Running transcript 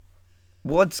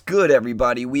What's good,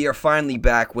 everybody? We are finally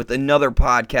back with another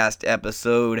podcast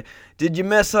episode. Did you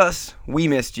miss us? We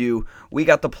missed you. We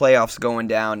got the playoffs going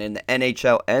down in the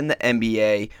NHL and the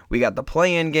NBA. We got the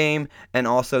play-in game, and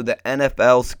also the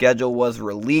NFL schedule was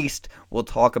released. We'll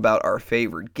talk about our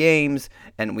favorite games,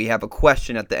 and we have a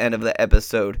question at the end of the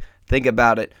episode. Think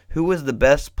about it. Who is the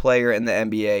best player in the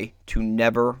NBA to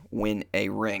never win a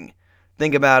ring?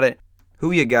 Think about it. Who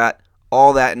you got?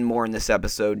 All that and more in this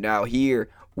episode. Now here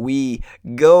we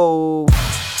go.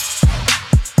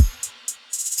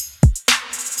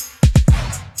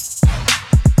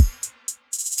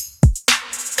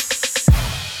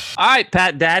 All right,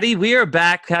 Pat Daddy, we are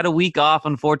back. Had a week off,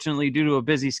 unfortunately, due to a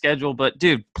busy schedule. But,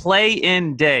 dude,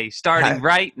 play-in day starting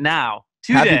right now,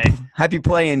 today. Happy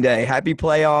play-in day. Happy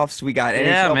playoffs. We got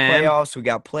NHL man. playoffs. We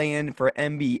got play-in for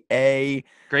NBA.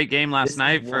 Great game last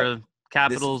night for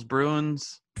Capitals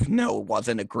Bruins. No, it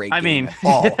wasn't a great game at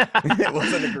all. It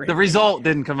wasn't a great The result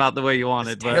didn't come out the way you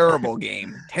wanted. Terrible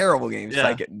game. Terrible game.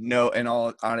 Yeah. In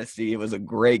all honesty, it was a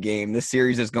great game. This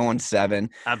series is going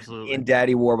 7. Absolutely. And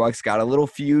Daddy Warbucks got a little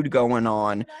feud going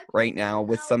on right now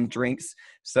with some drinks.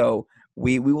 So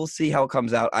we will see how it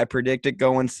comes out. I predict it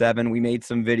going 7. We made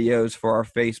some videos for our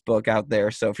Facebook out there.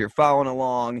 So if you're following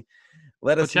along,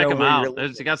 let us know. Check them out.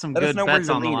 You got some good bets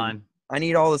on the line. I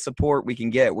need all the support we can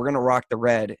get. We're going to rock the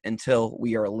red until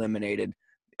we are eliminated.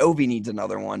 Ovi needs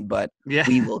another one, but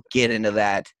we will get into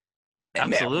that.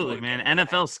 Absolutely, man.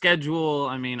 NFL schedule,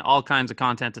 all kinds of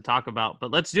content to talk about. But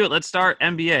let's do it. Let's start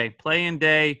NBA. Play-in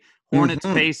day, Hornets,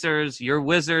 Pacers, your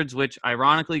Wizards, which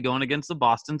ironically going against the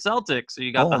Boston Celtics. So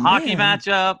you got the hockey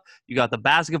matchup. You got the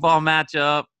basketball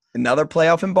matchup. Another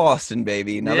playoff in Boston,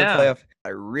 baby. Another playoff. I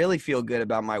really feel good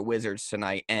about my Wizards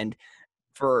tonight. And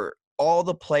for all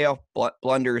the playoff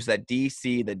blunders that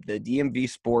DC, the DMV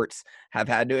Sports have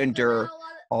had to endure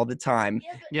all the time.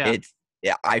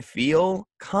 I feel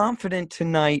confident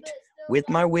tonight with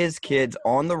my Wiz kids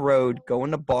on the road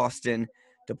going to Boston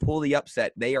to pull the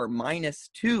upset. They are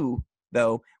 -2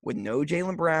 though with no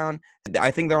Jaylen Brown.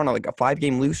 I think they're on a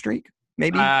 5-game lose streak.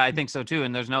 Maybe I think so too,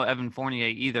 and there's no Evan Fournier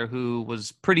either, who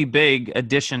was pretty big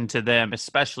addition to them,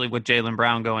 especially with Jaylen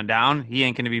Brown going down. He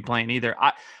ain't going to be playing either.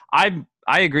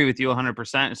 I agree with you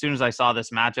 100%. As soon as I saw this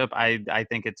matchup, I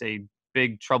think it's a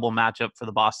big trouble matchup for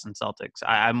the Boston Celtics.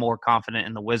 I'm more confident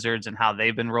in the Wizards and how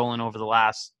they've been rolling over the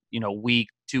last week,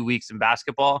 2 weeks in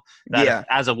basketball.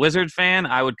 As a Wizard fan,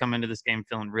 I would come into this game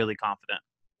feeling really confident.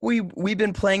 We've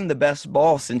been playing the best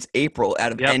ball since April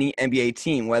out of any NBA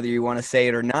team, whether you want to say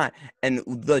it or not. And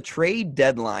the trade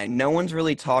deadline, no one's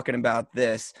really talking about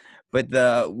this, but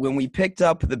when we picked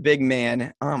up the big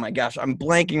man, oh my gosh, I'm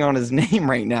blanking on his name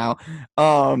right now.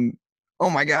 Oh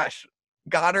my gosh,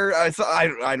 Goddard.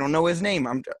 I don't know his name.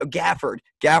 Gafford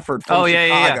from Chicago.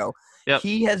 Yeah. Yep.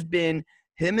 He has been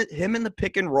him in the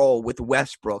pick and roll with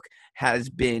Westbrook has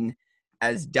been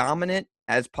as dominant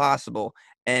as possible.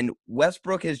 And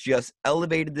Westbrook has just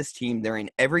elevated this team. They're in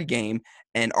every game,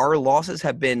 and our losses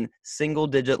have been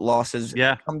single-digit losses.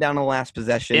 Come down to the last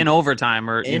possession. In overtime.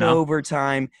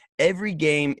 Overtime. Every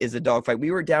game is a dogfight.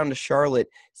 We were down to Charlotte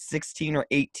 16 or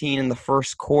 18 in the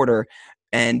first quarter,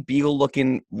 and Beal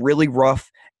looking really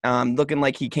rough, looking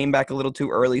like he came back a little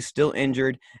too early, still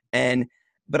injured.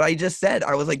 But I just said,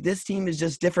 I was like, this team is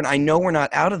just different. I know we're not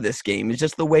out of this game. It's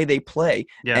just the way they play.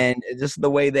 And just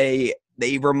the way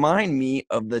they remind me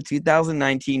of the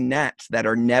 2019 Nats that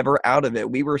are never out of it.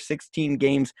 We were 16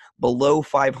 games below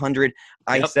 500.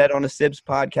 I said on a Sibs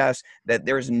podcast that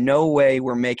there's no way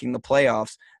we're making the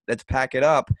playoffs. Let's pack it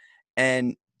up.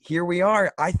 And here we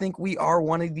are. I think we are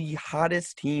one of the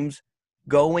hottest teams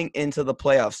going into the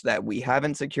playoffs that we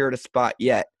haven't secured a spot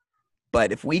yet.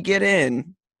 But if we get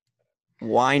in,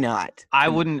 why not? I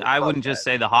wouldn't just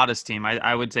say the hottest team.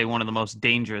 I would say one of the most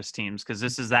dangerous teams, because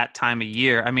this is that time of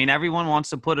year. Everyone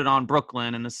wants to put it on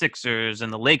Brooklyn and the Sixers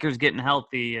and the Lakers getting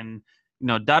healthy and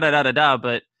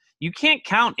but you can't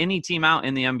count any team out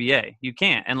in the NBA. You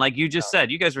can't. And like you just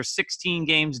said, you guys were 16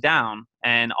 games down,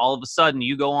 and all of a sudden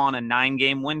you go on a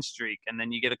 9-game win streak, and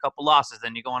then you get a couple losses,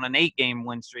 then you go on an 8-game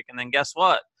win streak, and then guess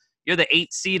what? You're the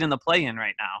 8th seed in the play-in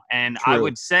right now. And True. I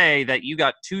would say that you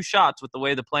got 2 shots with the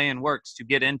way the play-in works to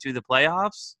get into the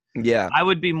playoffs. Yeah. I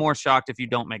would be more shocked if you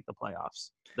don't make the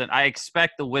playoffs. That I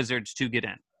expect the Wizards to get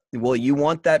in. Well, you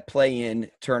want that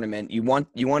play-in tournament. You want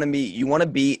to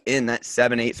be in that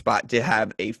 7-8 spot to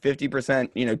have a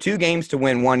 50%, 2 games to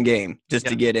win 1 game just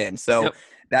to get in. So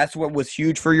that's what was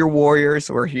huge for your Warriors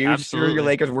or huge for your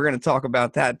Lakers. We're going to talk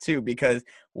about that too, because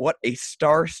what a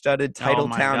star-studded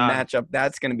Titletown matchup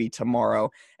that's going to be tomorrow,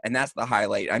 and that's the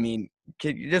highlight.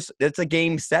 It's a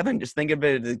game 7. Just think of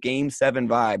it as a game 7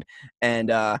 vibe,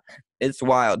 and it's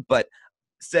wild. But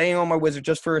staying on my Wizards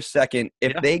just for a second,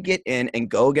 if Yeah. they get in and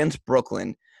go against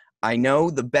Brooklyn, I know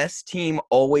the best team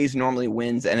always normally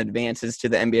wins and advances to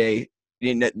the NBA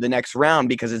in the next round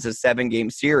because it's a 7-game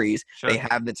series. Sure. They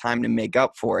have the time to make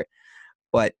up for it.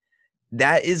 But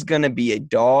that is going to be a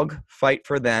dog fight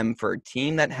for them, for a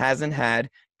team that hasn't had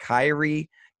Kyrie,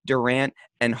 Durant,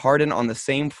 and Harden on the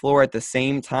same floor at the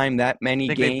same time that many I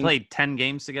think they games, played 10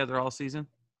 games together all season.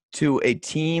 to a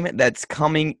team that's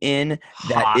coming in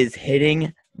that Hot. is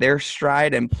hitting their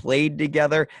stride and played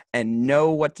together and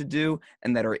know what to do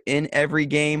and that are in every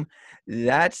game.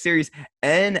 That series,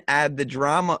 and add the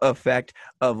drama effect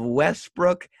of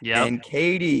Westbrook Yep. and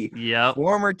KD, Yep.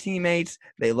 former teammates.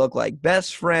 They look like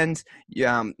best friends.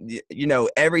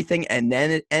 Everything, and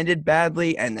then it ended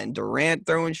badly. And then Durant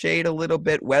throwing shade a little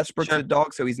bit. Westbrook's Sure. a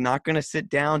dog, so he's not going to sit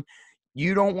down.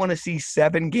 You don't want to see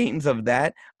 7 games of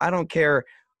that. I don't care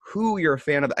who you're a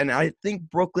fan of, and I think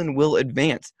Brooklyn will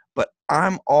advance, but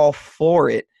I'm all for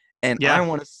it, and Yeah. I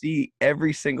want to see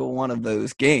every single one of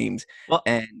those games. Well,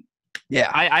 and yeah,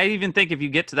 I even think if you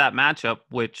get to that matchup,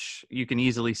 which you can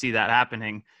easily see that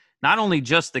happening, not only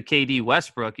just the KD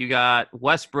Westbrook, you got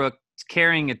Westbrook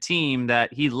carrying a team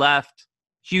that he left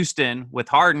Houston with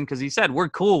Harden because he said, we're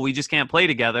cool, we just can't play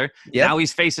together. Yep. Now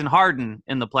he's facing Harden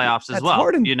in the playoffs as That's well,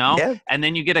 Harden. Yeah. And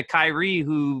then you get a Kyrie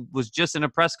who was just in a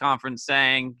press conference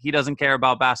saying he doesn't care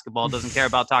about basketball, doesn't care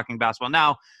about talking basketball.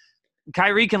 Now,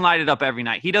 Kyrie can light it up every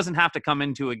night. He doesn't have to come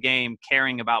into a game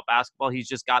caring about basketball. He's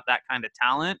just got that kind of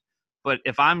talent. But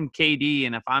if I'm KD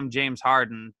and if I'm James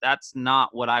Harden, that's not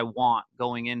what I want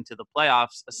going into the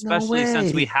playoffs, especially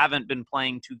since we haven't been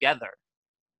playing together.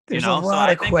 There's a lot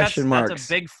of question marks. That's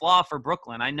a big flaw for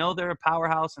Brooklyn. I know they're a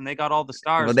powerhouse and they got all the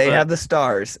stars. Well, they have the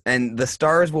stars, and the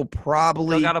stars will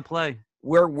probably still got to play.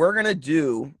 We're gonna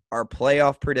do our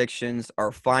playoff predictions,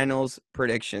 our finals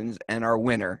predictions, and our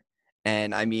winner.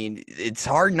 And I mean, it's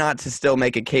hard not to still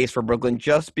make a case for Brooklyn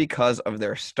just because of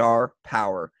their star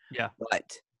power. Yeah.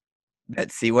 But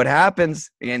let's see what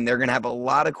happens. And they're going to have a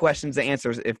lot of questions to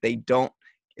answer if they don't.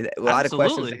 A lot of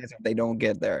questions to answer if they don't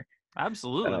get there.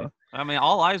 Absolutely. I mean,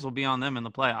 all eyes will be on them in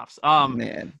the playoffs.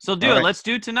 Man. So let's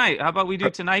do tonight. How about we do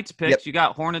tonight's picks? Yep. You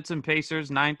got Hornets and Pacers,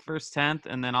 9th versus 10th,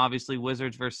 and then obviously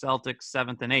Wizards versus Celtics,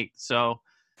 7th and 8th. So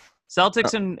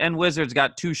Celtics and Wizards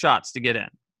got 2 shots to get in.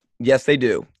 Yes, they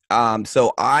do.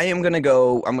 So I'm going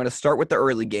to start with the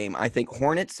early game. I think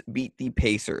Hornets beat the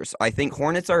Pacers. I think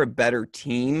Hornets are a better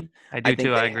team. I do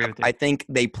too. I agree with you. I think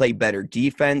they play better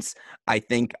defense. I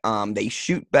think they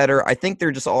shoot better. I think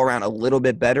they're just all around a little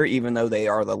bit better, even though they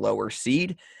are the lower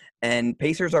seed. And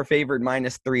Pacers are favored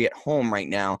 -3 at home right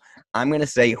now. I'm going to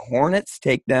say Hornets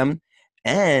take them.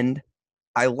 And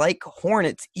I like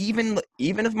Hornets, even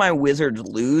if my Wizards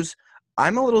lose.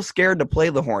 I'm a little scared to play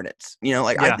the Hornets.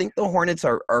 I think the Hornets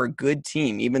are a good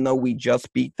team, even though we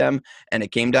just beat them and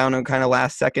it came down to kind of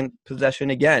last second possession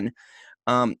again.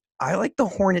 I like the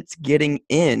Hornets getting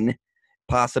in,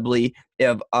 possibly,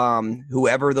 if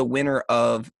whoever the winner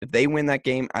of, if they win that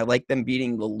game, I like them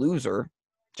beating the loser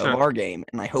of our game,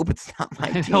 and I hope it's not my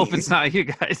team. I hope it's not you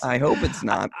guys. I hope it's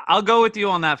not. I'll go with you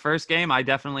on that first game. I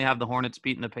definitely have the Hornets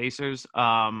beating the Pacers.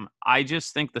 I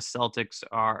just think the Celtics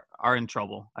are in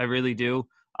trouble. I really do.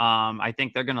 I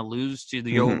think they're going to lose to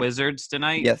the Wizards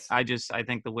tonight. Yes. I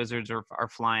think the Wizards are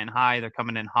flying high. They're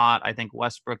coming in hot. I think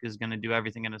Westbrook is going to do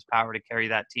everything in his power to carry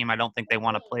that team. I don't think they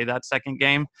want to play that second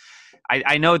game.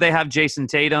 I know they have Jason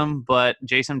Tatum, but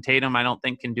Jason Tatum I don't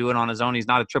think can do it on his own. He's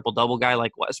not a triple-double guy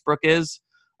like Westbrook is.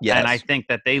 Yes. And I think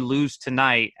that they lose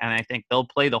tonight, and I think they'll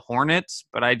play the Hornets,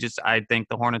 but I think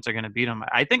the Hornets are going to beat them.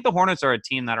 I think the Hornets are a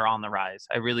team that are on the rise.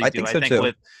 I really do. I think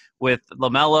too. With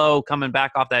LaMelo coming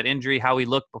back off that injury, how he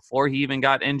looked before he even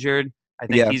got injured, I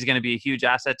think he's going to be a huge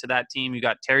asset to that team. You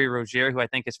got Terry Rozier, who I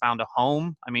think has found a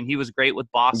home. I mean, he was great with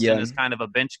Boston as kind of a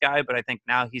bench guy, but I think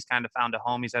now he's kind of found a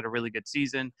home. He's had a really good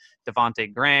season.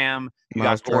 Devontae Graham, you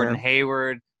got Gordon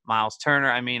Hayward, Miles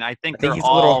Turner. I mean, I think they're he's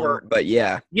all a little hurt, but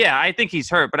yeah. Yeah, I think he's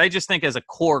hurt, but I just think as a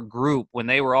core group, when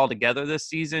they were all together this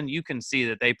season, you can see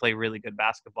that they play really good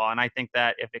basketball. And I think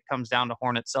that if it comes down to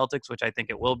Hornets Celtics, which I think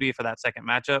it will be for that second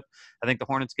matchup, I think the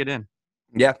Hornets get in.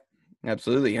 Yeah,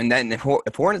 absolutely. And then if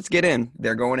Hornets get in,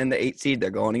 they're going in the 8 seed.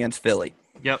 They're going against Philly.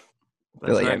 Yep.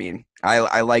 Philly. Right. I mean,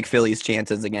 I like Philly's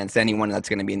chances against anyone that's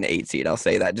going to be in the 8 seed. I'll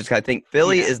say that. Just I think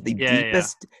Philly is the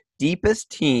deepest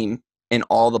team in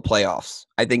all the playoffs.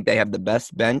 I think they have the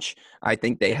best bench. I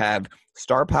think they have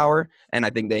star power, and I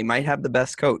think they might have the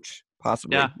best coach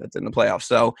possibly that's in the playoffs.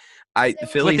 So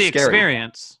Philly's with the scary.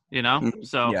 Experience,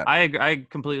 So I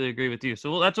completely agree with you.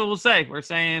 So that's what we'll say. We're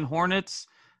saying Hornets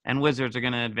and Wizards are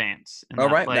going to advance. And all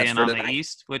right, play in for on the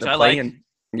East, which I like.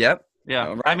 Yep. Yeah.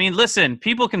 All I right. mean, listen,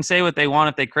 people can say what they want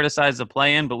if they criticize the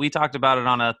play-in, but we talked about it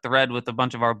on a thread with a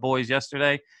bunch of our boys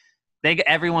yesterday.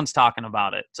 Everyone's talking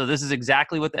about it. So this is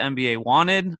exactly what the NBA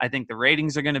wanted. I think the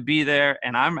ratings are going to be there,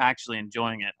 and I'm actually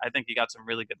enjoying it. I think you got some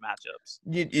really good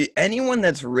matchups. Anyone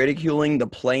that's ridiculing the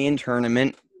play-in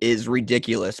tournament is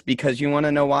ridiculous because you want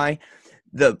to know why?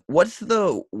 What's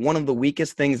the one of the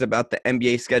weakest things about the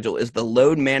NBA schedule is the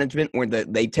load management where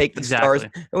they take the stars.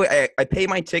 Exactly. I pay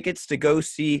my tickets to go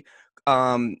see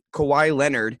Kawhi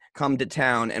Leonard come to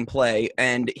town and play,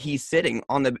 and he's sitting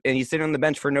on the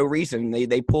bench for no reason.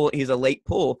 They pull he's a late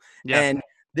pull, Yeah. and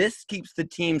this keeps the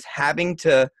teams having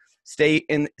to stay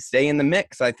in the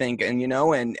mix, I think,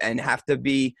 and have to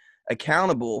be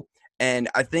accountable. And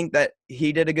I think that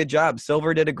he did a good job.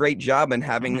 Silver did a great job in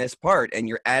having this part. And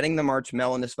you're adding the March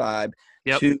Madness vibe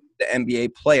Yep. to the NBA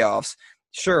playoffs.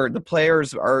 Sure, the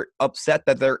players are upset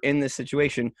that they're in this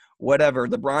situation. Whatever.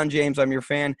 LeBron James, I'm your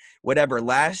fan. Whatever.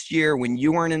 Last year, when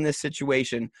you weren't in this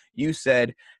situation, you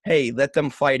said, hey, let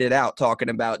them fight it out, talking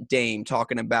about Dame,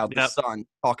 talking about the Yep. Sun,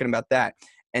 talking about that.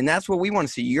 And that's what we want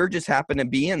to see. You're just happen to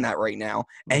be in that right now.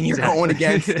 And you're Exactly. going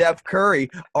against Steph Curry,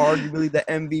 arguably the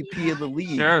MVP of the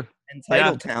league. Sure. And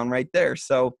Yeah. Titletown right there.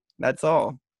 So that's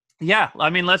all. Yeah, I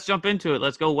mean, let's jump into it.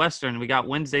 Let's go Western. We got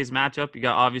Wednesday's matchup. You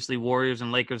got obviously Warriors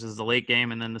and Lakers as the late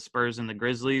game, and then the Spurs and the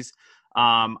Grizzlies.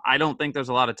 I don't think there's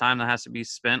a lot of time that has to be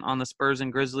spent on the Spurs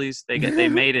and Grizzlies. They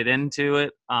made it into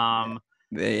it.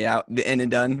 They out the in and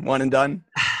done, one and done.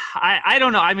 I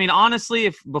don't know. I mean, honestly,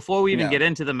 if before we even No. get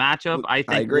into the matchup, I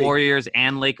think agree. Warriors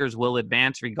and Lakers will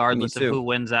advance regardless of too. who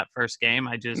wins that first game.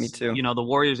 Me too. The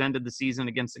Warriors ended the season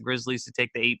against the Grizzlies to take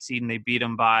the 8 seed, and they beat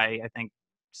them by, I think,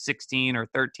 16 or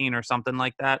 13 or something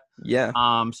like that. Yeah.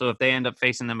 So if they end up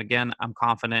facing them again, I'm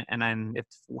confident. And then if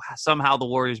somehow the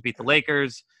Warriors beat the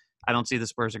Lakers, I don't see the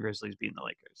Spurs or Grizzlies beating the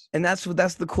Lakers. And that's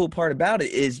the cool part about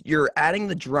it is you're adding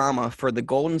the drama for the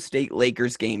Golden State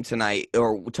Lakers game tonight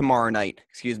or tomorrow night,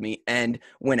 excuse me. And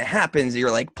when it happens, you're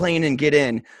like playing and get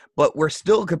in, but we're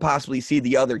still could possibly see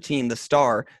the other team, the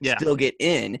star, still get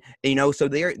in. So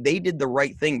they did the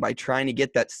right thing by trying to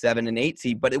get that 7 and 8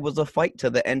 seed, but it was a fight to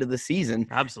the end of the season.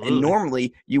 Absolutely. And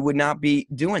normally you would not be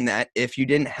doing that if you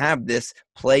didn't have this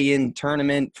play-in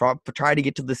tournament, try to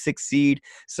get to the 6th seed.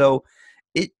 So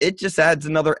it just adds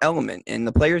another element, and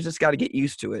the players just got to get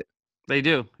used to it. They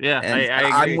do, yeah. And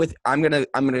I agree. I'm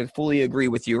gonna fully agree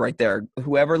with you right there.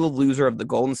 Whoever the loser of the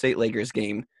Golden State Lakers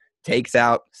game takes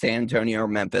out San Antonio or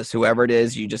Memphis, whoever it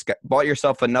is, you just bought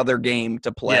yourself another game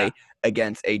to play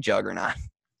against a juggernaut.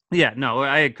 Yeah, no,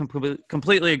 I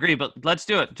completely agree. But let's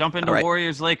do it. Jump into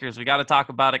Warriors Lakers. We got to talk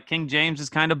about it. King James is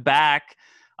kind of back.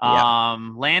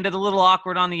 Landed a little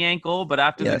awkward on the ankle, but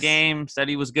after the game said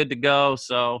he was good to go.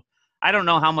 So I don't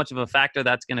know how much of a factor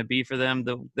that's going to be for them.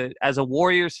 As a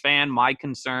Warriors fan, my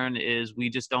concern is we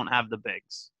just don't have the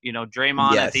bigs.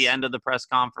 Draymond at the end of the press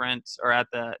conference or at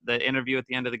the interview at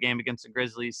the end of the game against the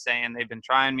Grizzlies saying they've been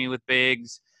trying me with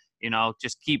bigs,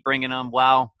 just keep bringing them.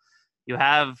 Well, you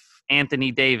have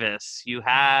Anthony Davis. You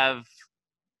have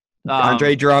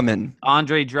Andre Drummond.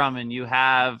 You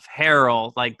have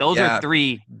Harrell. Like, those are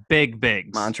 3 big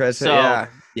bigs. Montrezl, so,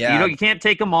 you can't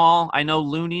take them all. I know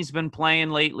Looney's been playing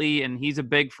lately, and he's a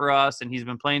big for us, and he's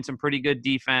been playing some pretty good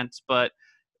defense. But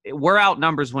we're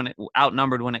outnumbered when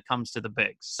it comes to the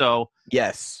bigs. So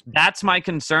that's my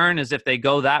concern is if they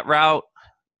go that route.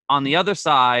 On the other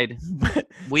side,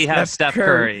 we have Steph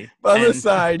Curry. On the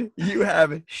side, you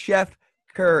have Chef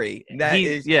Curry. That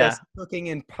is just cooking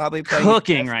and probably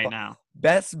playing right now.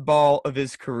 Best ball of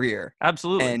his career.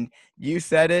 Absolutely. And you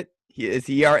said it. Is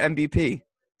he our MVP?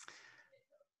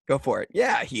 Go for it.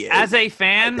 Yeah, he is. As a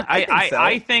fan,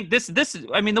 I think this.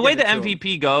 I mean, the way the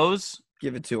MVP goes.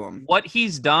 Give it to him. What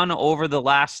he's done over the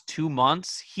last 2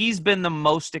 months, he's been the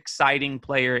most exciting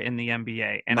player in the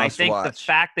NBA. And I think the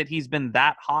fact that he's been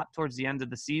that hot towards the end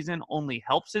of the season only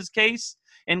helps his case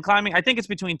in climbing. I think it's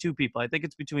between 2 people. I think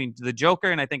it's between the Joker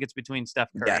and I think it's between Steph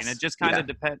Curry. And it just kind of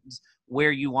depends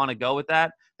where you want to go with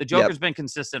that. The Joker's been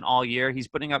consistent all year. He's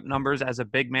putting up numbers as a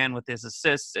big man with his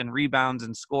assists and rebounds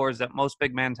and scores that most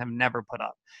big men have never put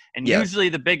up. And usually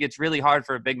it's really hard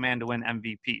for a big man to win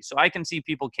MVP. So I can see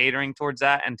people catering towards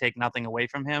that and take nothing away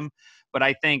from him. But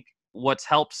I think what's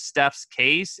helped Steph's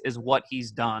case is what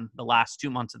he's done the last 2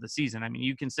 months of the season. I mean,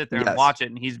 you can sit there and watch it,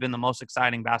 and he's been the most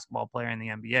exciting basketball player in the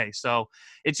NBA. So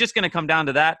it's just going to come down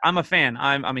to that. I'm a fan.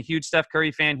 I'm a huge Steph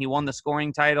Curry fan. He won the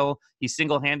scoring title. He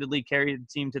single-handedly carried the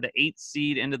team to the 8th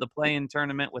seed into the play-in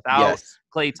tournament without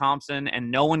Klay Thompson,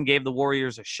 and no one gave the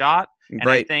Warriors a shot. And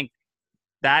I think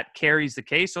that carries the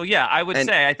case. So, I would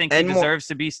say I think he deserves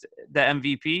to be the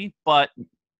MVP, but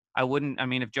I wouldn't – I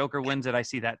mean, if Joker wins it, I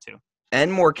see that too.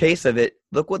 And more case of it,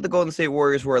 look what the Golden State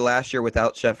Warriors were last year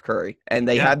without Steph Curry. And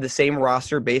they Yeah. had the same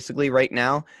roster basically right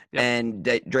now. Yep. And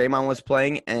Draymond was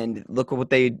playing. And look at what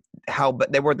they were the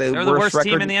They're worst the worst record,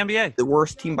 team in the NBA. the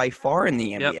worst team by far in the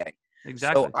Yep. NBA.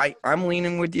 Exactly. So I'm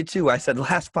leaning with you too. I said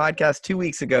last podcast 2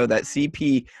 weeks ago that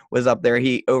CP was up there.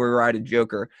 He overrided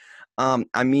Joker.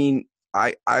 I mean,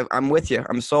 I'm with you.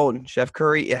 I'm sold. Chef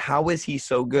Curry, how is he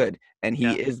so good? And he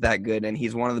is that good. And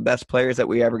he's one of the best players that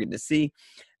we ever get to see.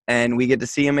 And we get to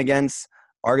see him against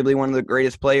arguably one of the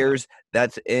greatest players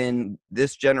that's in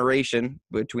this generation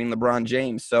between LeBron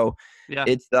James. So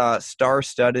it's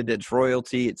star-studded, it's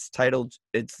royalty, it's titled,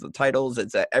 it's the titles,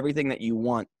 it's everything that you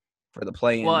want for the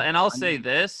play-in. Well, and I'll say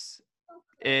this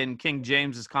in King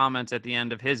James's comments at the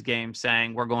end of his game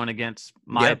saying we're going against,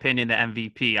 my opinion, the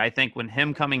MVP. I think when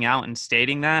him coming out and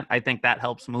stating that, I think that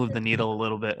helps move the needle a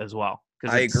little bit as well.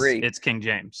 I agree. It's King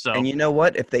James. So, and you know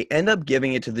what? If they end up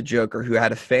giving it to the Joker, who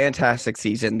had a fantastic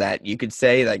season, that you could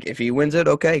say, like, if he wins it,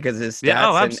 okay, because his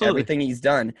stats and everything he's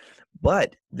done.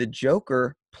 But the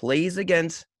Joker plays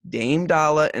against Dame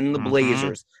Dollar and the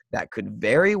Blazers. That could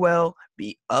very well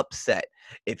be upset.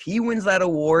 If he wins that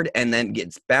award and then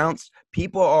gets bounced,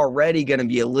 people are already going to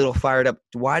be a little fired up.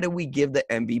 Why do we give the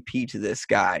MVP to this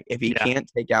guy if he can't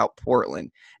take out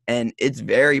Portland? And it's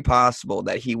very possible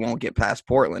that he won't get past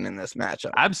Portland in this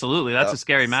matchup. Absolutely. That's a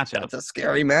scary matchup. That's a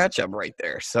scary matchup right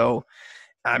there. So,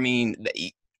 I mean,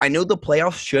 I know the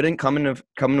playoffs shouldn't come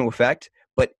into effect,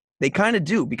 but they kind of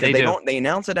do because they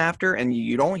announce it after and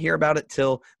you don't hear about it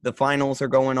till the finals are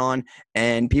going on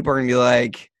and people are going to be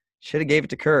like, should have gave it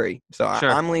to Curry. So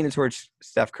I'm leaning towards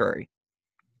Steph Curry.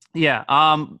 Yeah.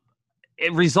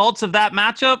 Results of that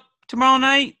matchup tomorrow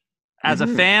night, as a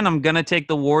fan, I'm going to take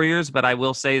the Warriors, but I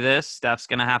will say this. Steph's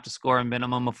going to have to score a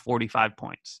minimum of 45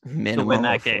 points to win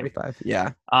that game. 45,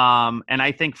 yeah. And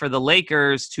I think for the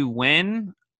Lakers to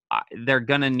win, they're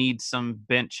going to need some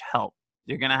bench help.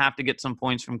 You're going to have to get some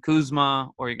points from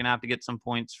Kuzma, or you're going to have to get some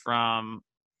points from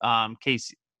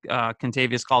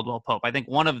Kentavious Caldwell-Pope. I think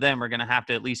one of them are going to have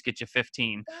to at least get you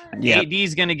 15. Yep.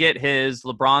 AD's going to get his.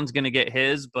 LeBron's going to get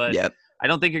his, but I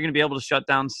don't think you're going to be able to shut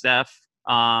down Steph.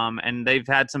 And they've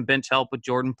had some bench help with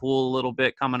Jordan Poole a little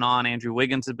bit coming on. Andrew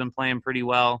Wiggins has been playing pretty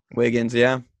well. Wiggins,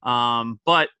 yeah.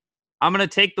 But I'm going to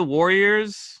take the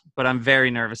Warriors, but I'm very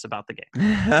nervous about the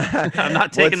game. I'm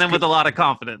not taking them with a lot of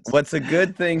confidence. What's a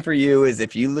good thing for you is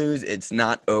if you lose, it's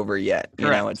not over yet. Correct.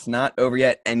 You know, it's not over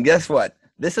yet. And guess what?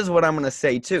 This is what I'm going to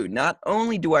say, too. Not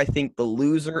only do I think the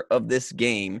loser of this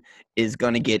game is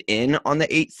going to get in on the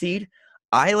 8th seed,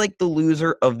 I like the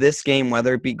loser of this game,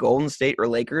 whether it be Golden State or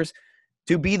Lakers,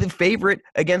 to be the favorite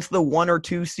against the 1 or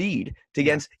 2 seed,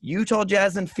 against Utah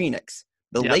Jazz and Phoenix.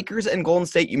 The Lakers and Golden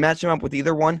State, you match them up with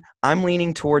either one, I'm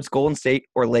leaning towards Golden State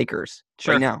or Lakers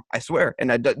right now. I swear.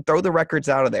 And I throw the records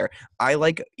out of there. I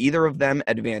like either of them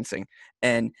advancing.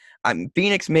 And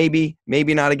Phoenix maybe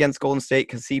not against Golden State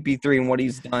because CP3 and what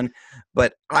he's done.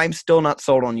 But I'm still not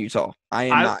sold on Utah. I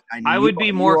am not. I would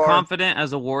be more confident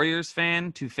as a Warriors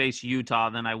fan to face Utah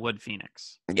than I would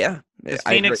Phoenix. Yeah.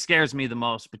 Phoenix scares me the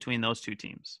most between those two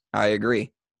teams. I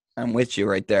agree. I'm with you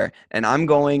right there. And I'm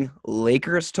going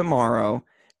Lakers tomorrow,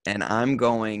 and I'm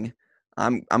going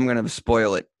to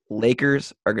spoil it.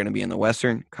 Lakers are going to be in the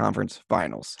Western Conference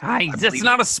Finals. That's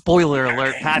not a spoiler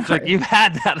alert, Patrick. You've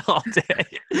had that all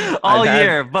day, all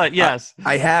year. But yes.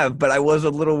 I have, but I was a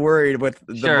little worried with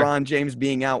LeBron James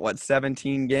being out,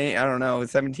 17 days? I don't know,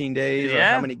 17 days or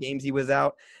how many games he was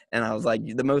out. And I was like,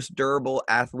 the most durable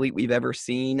athlete we've ever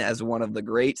seen as one of the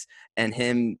greats, and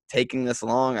him taking this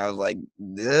long, I was like,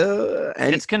 ugh.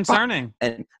 And it's concerning.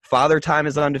 And Father Time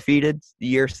is undefeated,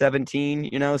 year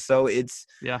 17, so it's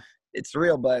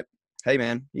real. But hey,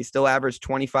 man, he still averaged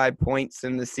 25 points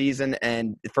in the season,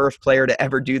 and the first player to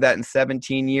ever do that in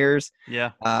 17 years.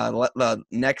 Yeah. The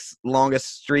next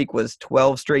longest streak was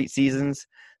 12 straight seasons.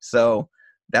 So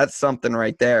that's something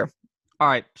right there. All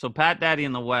right, so Pat Daddy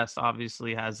in the West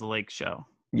obviously has the Lake Show.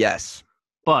 Yes.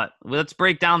 But let's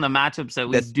break down the matchups that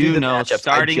we do know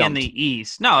starting in the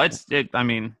East. No,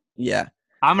 yeah.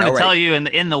 I'm going to tell you in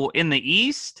the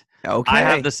East, I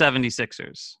have the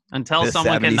 76ers. Until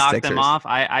someone can knock them off,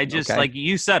 I just like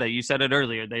you said it. You said it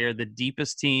earlier. They are the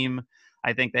deepest team.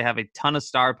 I think they have a ton of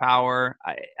star power.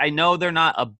 I know they're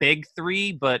not a big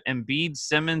three, but Embiid,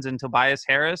 Simmons, and Tobias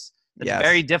Harris, it's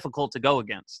very difficult to go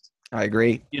against. I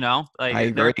agree.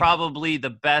 They're probably the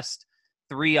best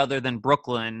three other than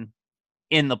Brooklyn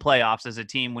in the playoffs as a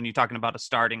team when you're talking about a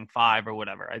starting 5 or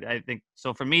whatever. I think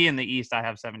so. For me in the East, I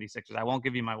have 76ers. I won't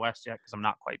give you my West yet because I'm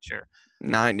not quite sure.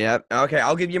 Not yet. Okay,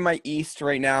 I'll give you my East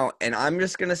right now, and I'm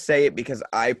just going to say it because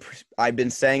I've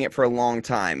been saying it for a long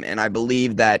time, and I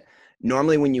believe that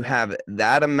normally when you have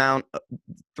that amount,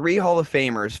 three Hall of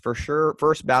Famers for sure,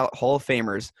 first ballot Hall of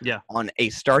Famers Yeah. on a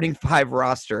starting five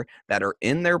roster that are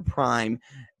in their prime,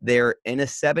 they're in a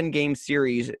 7-game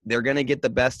series. They're going to get the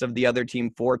best of the other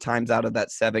team 4 times out of that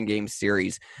 7-game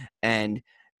series. And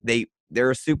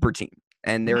they're a super team.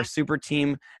 And they're a super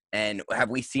team. And have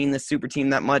we seen this super team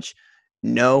that much?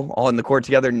 No. All in the court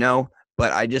together? No.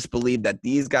 But I just believe that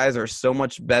these guys are so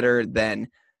much better than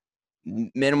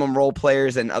minimum role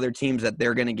players and other teams that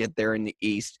they're going to get there in the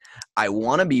East. I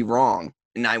want to be wrong,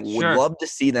 and I would love to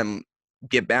see them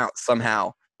get bounced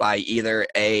somehow by either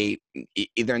in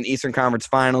the Eastern Conference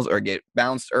Finals or get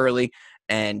bounced early,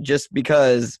 and just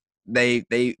because they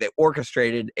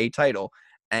orchestrated a title.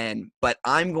 But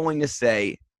I'm going to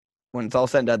say, when it's all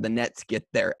said and done, the Nets get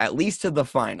there at least to the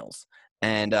finals,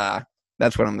 and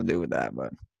that's what I'm going to do with that.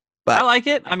 But I like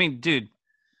it. I mean, dude,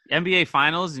 NBA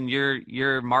Finals, and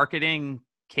you're marketing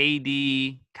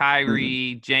KD,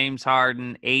 Kyrie, James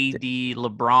Harden, AD,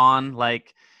 LeBron.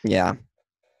 Like, yeah,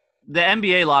 the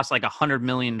NBA lost like $100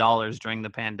 million during the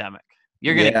pandemic.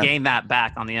 You're going to gain that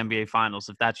back on the NBA Finals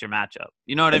if that's your matchup.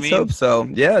 You know what I mean? Let's hope so.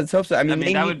 Yeah, let's hope so. I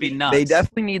mean, that would be nuts. They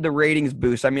definitely need the ratings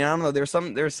boost. I mean, I don't know. There's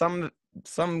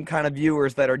some kind of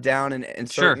viewers that are down in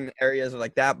certain areas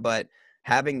like that, but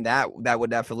having that would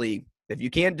definitely. If you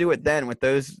can't do it then with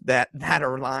that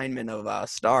alignment of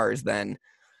stars, then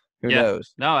who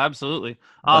knows? No, absolutely.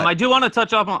 I do want to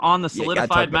touch up on the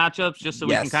solidified matchups just so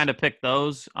we can kind of pick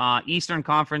those. Eastern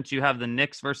Conference, you have the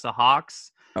Knicks versus the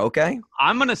Hawks. Okay.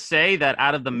 I'm going to say that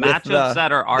out of the matchups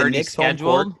that are already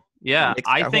scheduled,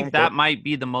 I think that might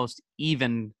be the most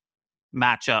even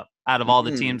matchup out of all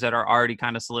the teams that are already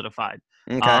kind of solidified.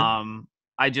 Okay.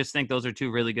 I just think those are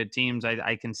two really good teams.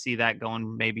 I can see that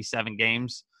going maybe 7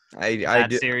 games.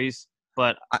 Series,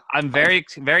 but I'm very,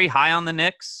 very high on the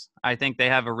Knicks. I think they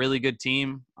have a really good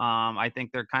team. I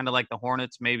think they're kind of like the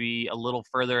Hornets, maybe a little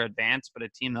further advanced, but a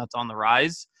team that's on the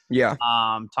rise. Yeah.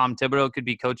 Tom Thibodeau could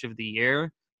be coach of the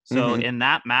year. So in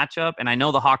that matchup, and I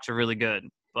know the Hawks are really good,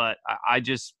 but I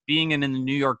just being in the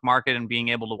New York market and being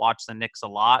able to watch the Knicks a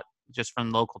lot just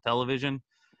from local television,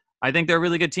 I think they're a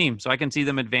really good team. So I can see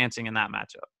them advancing in that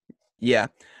matchup. Yeah.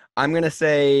 I'm going to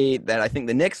say that I think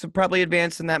the Knicks would probably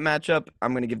advance in that matchup.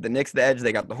 I'm going to give the Knicks the edge.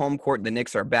 They got the home court. The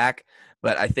Knicks are back.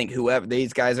 But I think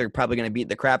these guys are probably going to beat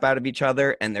the crap out of each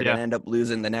other, and they're going to end up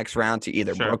losing the next round to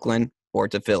either Brooklyn or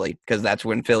to Philly, because that's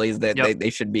when Philly's they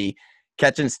should be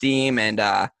catching steam, and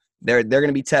they're going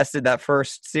to be tested that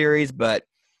first series. But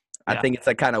I think it's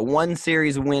a kind of one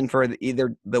series win for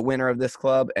either the winner of this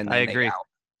club, and then I agree. out.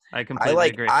 I completely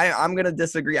agree. I'm going to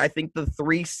disagree. I think the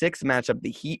 3-6 matchup,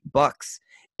 the Heat Bucks,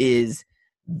 is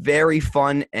very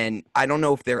fun, and I don't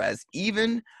know if they're as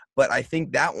even, but I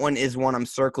think that one is one I'm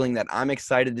circling that I'm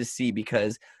excited to see,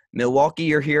 because Milwaukee,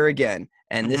 you're here again,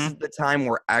 and this is the time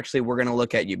where actually we're going to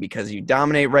look at you, because you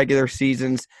dominate regular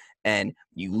seasons and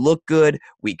you look good.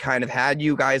 We kind of had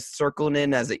you guys circling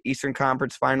in as an Eastern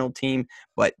Conference final team,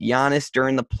 but Giannis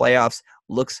during the playoffs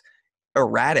looks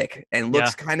erratic and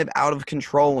looks kind of out of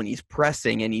control when he's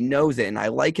pressing, and he knows it. And I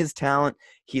like his talent.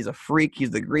 He's a freak.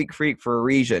 He's the Greek freak for a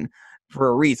reason.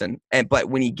 But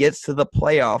when he gets to the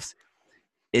playoffs,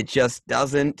 it just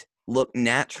doesn't look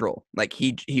natural. Like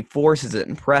he forces it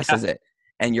and presses it.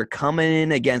 And you're coming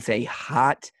in against a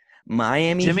hot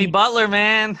Miami Jimmy Heat. Butler,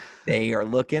 man. They are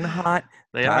looking hot.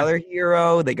 They Tyler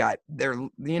Hero. They got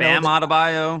Bam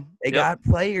Adebayo. They got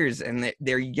players, and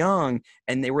they're young,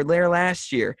 and they were there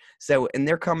last year. So, and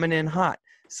they're coming in hot.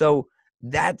 So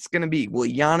that's going to be, will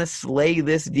Giannis slay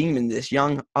this demon, this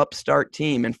young upstart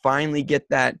team, and finally get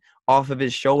that off of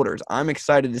his shoulders? I'm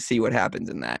excited to see what happens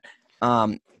in that.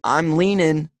 I'm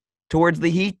leaning towards the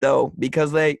Heat, though,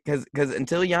 because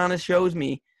until Giannis shows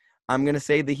me, I'm going to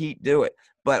say the Heat do it.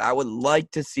 But I would like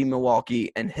to see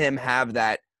Milwaukee and him have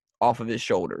that off of his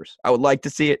shoulders. I would like to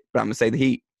see it, but I'm going to say the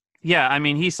Heat. Yeah, I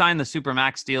mean, he signed the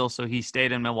Supermax deal, so he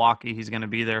stayed in Milwaukee. He's going to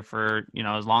be there for,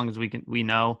 as long as we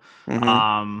know.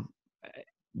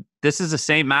 This is the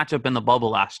same matchup in the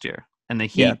bubble last year, and the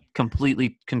Heat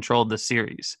completely controlled the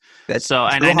series. And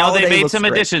I know they made some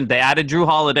additions. They added Drew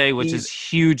Holiday, which is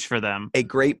huge for them. A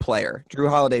great player. Drew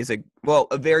Holiday's a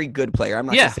very good player. I'm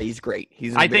not going to say he's great.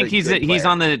 He's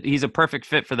a perfect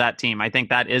fit for that team. I think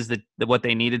that is what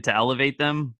they needed to elevate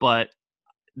them, but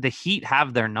the Heat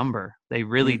have their number. They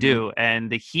really do.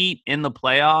 And the Heat in the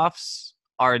playoffs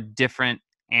are a different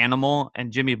animal,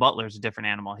 and Jimmy Butler's a different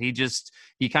animal. He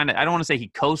kind of, I don't want to say he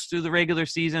coasted through the regular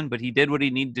season, but he did what he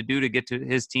needed to do to get to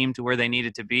his team to where they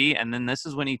needed to be. And then this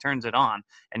is when he turns it on.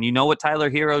 And you know what Tyler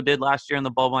Hero did last year in the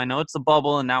bubble. I know it's the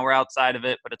bubble and now we're outside of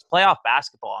it, but it's playoff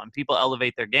basketball and people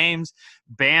elevate their games.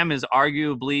 Bam is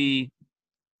arguably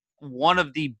one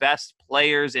of the best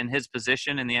players in his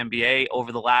position in the NBA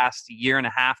over the last year and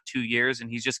a half, 2 years, and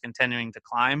he's just continuing to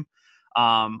climb.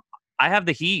 I have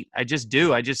the Heat. I just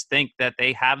do. I just think that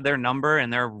they have their number,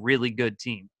 and they're a really good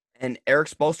team. And Eric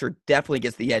Spoelstra definitely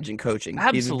gets the edge in coaching.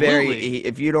 Absolutely.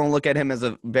 If you don't look at him as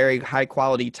a very high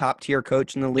quality top tier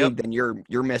coach in the league, then you're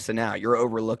missing out. You're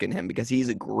overlooking him because he's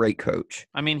a great coach.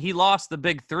 I mean, he lost the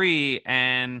big three,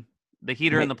 and the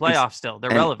Heat are in the playoffs still. They're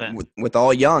relevant with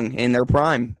all young in their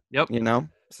prime. Yep.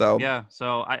 So yeah.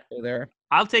 So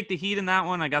I'll take the Heat in that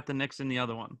one. I got the Knicks in the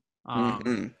other one.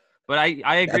 But I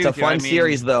agree. That's a fun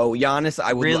series, though. Giannis,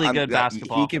 good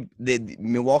basketball.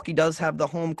 Milwaukee does have the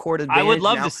home court advantage. I would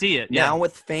love to see it. Yeah. Now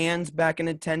with fans back in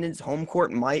attendance, home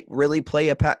court might really play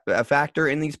a factor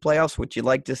in these playoffs, which you'd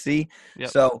like to see.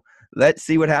 Yep. So let's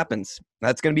see what happens.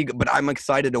 That's going to be good. But I'm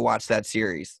excited to watch that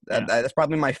series. That's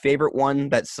probably my favorite one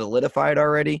that's solidified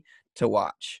already to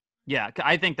watch. Yeah,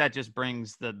 I think that just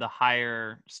brings the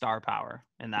higher star power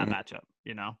in that matchup,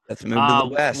 Let's move to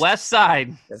the West. West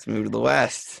side. Let's move to the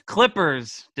West.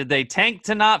 Clippers. Did they tank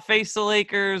to not face the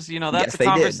Lakers? That's a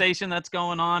conversation that's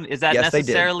going on. Is that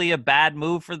necessarily a bad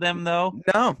move for them, though?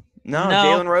 No.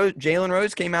 Jalen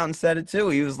Rose came out and said it, too.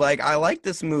 He was like, I like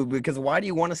this move because why do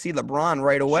you want to see LeBron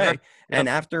right away? Sure. Yep. And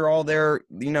after all their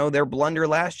blunder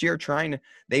last year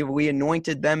we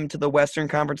anointed them to the Western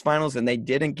Conference Finals and they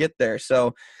didn't get there.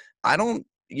 So I don't,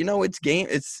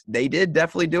 they did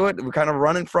definitely do it. We're kind of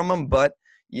running from them, but,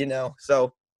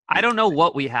 so. I don't know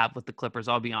what we have with the Clippers,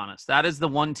 I'll be honest. That is the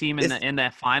one team in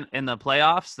the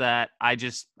playoffs that I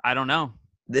don't know.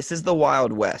 This is the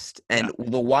Wild West, and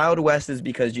the Wild West is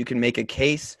because you can make a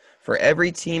case for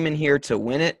every team in here to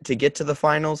win it, to get to the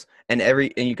finals, and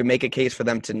you can make a case for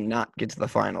them to not get to the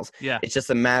finals. Yeah. It's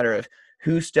just a matter of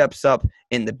who steps up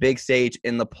in the big stage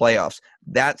in the playoffs.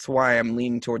 That's why I'm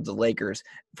leaning towards the Lakers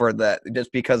for that,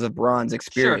 just because of Bron's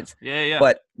experience. Sure. Yeah.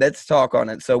 But let's talk on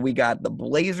it. So we got the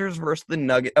Blazers versus the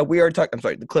Nuggets.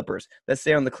 The Clippers. Let's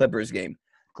stay on the Clippers game.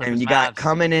 And you got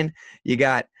coming in, you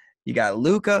got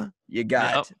Luka, you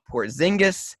got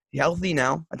Porzingis healthy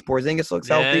now. Porzingis looks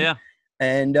healthy. Yeah.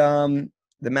 And the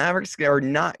Mavericks are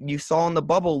not. You saw in the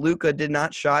bubble, Luka did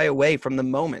not shy away from the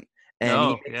moment.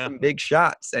 And he makes some big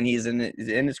shots, and he's in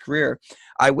his career.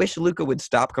 I wish Luka would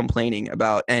stop complaining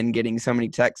about and getting so many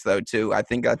texts, though, too. I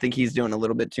think he's doing a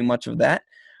little bit too much of that.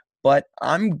 But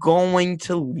I'm going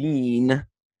to lean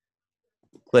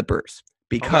Clippers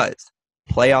because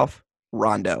playoff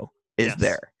Rondo is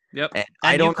there. Yep.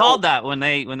 And you called that when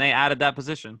they added that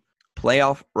position.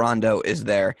 Playoff Rondo is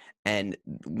there. And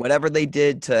whatever they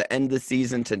did to end the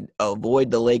season to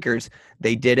avoid the Lakers,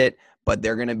 they did it. But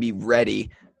they're going to be ready.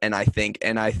 And I think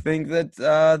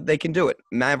that they can do it.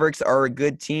 Mavericks are a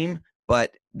good team,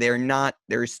 but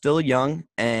they're still young,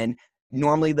 and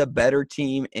normally the better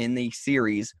team in the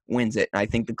series wins it. And I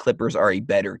think the Clippers are a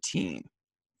better team.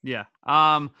 Yeah.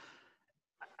 I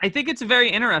think it's a very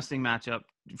interesting matchup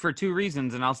for two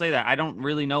reasons, and I'll say that. I don't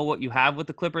really know what you have with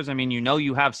the Clippers. I mean,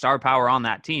 you have star power on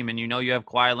that team, and you have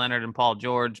Kawhi Leonard and Paul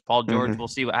George. We'll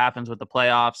see what happens with the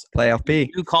playoffs. Playoff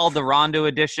P. You called the Rondo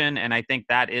edition, and I think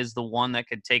that is the one that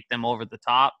could take them over the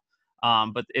top.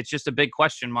 But it's just a big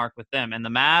question mark with them. And the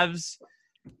Mavs,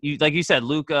 like you said,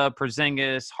 Luka,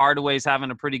 Porzingis, Hardaway's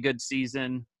having a pretty good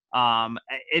season.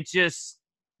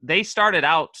 They started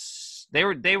out – They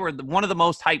were one of the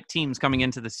most hyped teams coming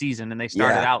into the season, and they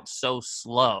started out so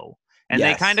slow. And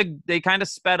they kind of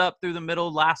sped up through the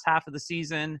middle last half of the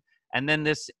season, and then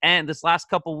this last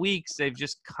couple weeks they've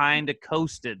just kind of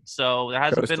coasted. So there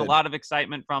hasn't been a lot of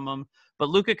excitement from them. But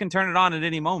Luka can turn it on at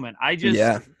any moment. If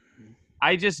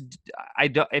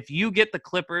you get the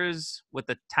Clippers with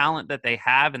the talent that they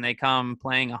have and they come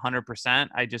playing 100%,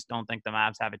 I just don't think the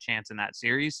Mavs have a chance in that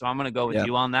series. So I'm going to go with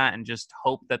you on that and just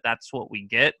hope that that's what we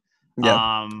get.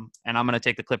 Yeah. And I'm going to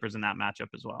take the Clippers in that matchup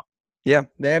as well. Yeah,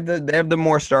 they have the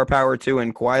more star power too,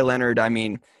 and Kawhi Leonard. I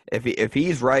mean, if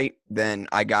he's right, then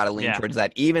I gotta lean towards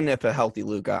that. Even if a healthy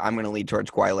Luka, I'm going to lean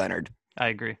towards Kawhi Leonard. I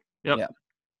agree. Yep. Yeah.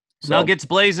 So, Nuggets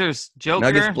Blazers,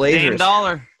 Joker, Blazers, Dame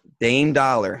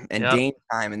Dollar, and Dame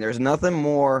time, and there's nothing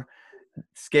more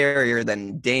scarier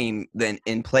than Dame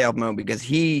in playoff mode because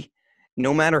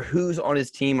no matter who's on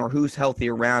his team or who's healthy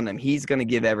around him, he's going to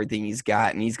give everything he's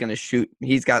got, and he's going to shoot.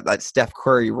 He's got that Steph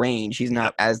Curry range. He's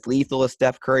not as lethal as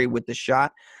Steph Curry with the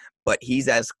shot, but he's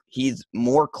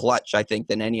more clutch, I think,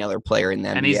 than any other player in the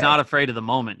NBA. And he's not afraid of the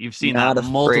moment. You've seen that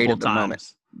multiple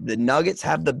times. The Nuggets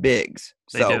have the bigs.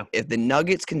 So if the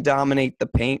Nuggets can dominate the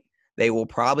paint, they will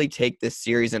probably take this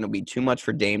series, and it'll be too much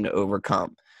for Dame to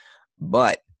overcome.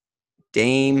 But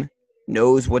Dame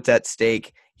knows what's at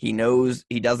stake. He knows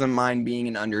he doesn't mind being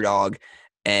an underdog,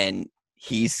 and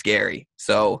he's scary.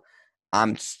 So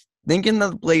I'm thinking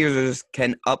the Blazers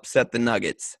can upset the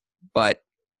Nuggets, but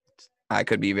I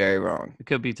could be very wrong. It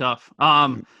could be tough.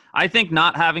 I think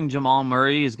not having Jamal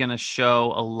Murray is going to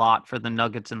show a lot for the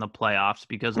Nuggets in the playoffs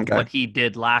because of what he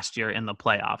did last year in the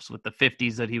playoffs with the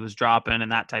 50s that he was dropping and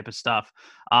that type of stuff.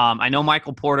 I know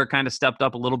Michael Porter kind of stepped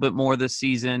up a little bit more this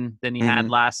season than he had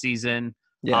last season.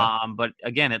 Yeah. But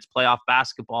again, it's playoff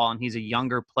basketball, and he's a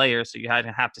younger player, so you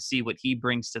have to see what he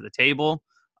brings to the table.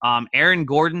 Aaron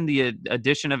Gordon, the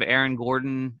addition of Aaron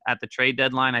Gordon at the trade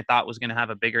deadline, I thought was going to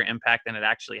have a bigger impact than it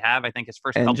actually have. I think his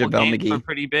first couple of games were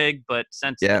pretty big, but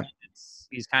since then,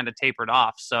 he's kind of tapered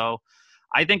off. So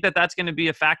I think that's going to be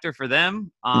a factor for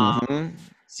them.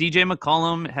 CJ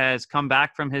McCollum has come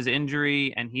back from his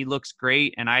injury, and he looks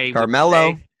great. And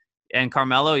Carmelo,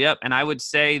 yep. And I would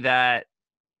say that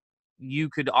you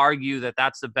could argue that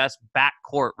that's the best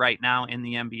backcourt right now in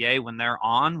the NBA when they're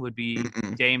on would be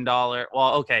Dame Dollar.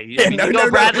 Well, okay. You go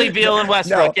Bradley Beal and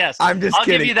Westbrook. Yes. I'm just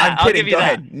kidding. Give you that. I'll give you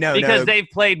that. Because they've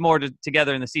played more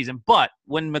together in the season. But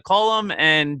when McCollum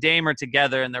and Dame are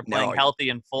together and they're playing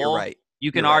healthy and full,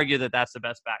 you can argue that that's the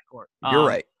best backcourt. You're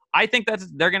right. I think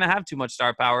they're going to have too much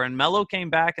star power. And Melo came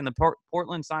back, and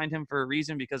Portland signed him for a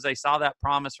reason because they saw that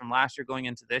promise from last year going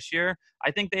into this year.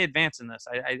 I think they advance in this.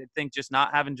 I think just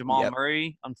not having Jamal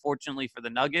Murray, unfortunately for the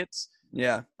Nuggets,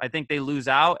 I think they lose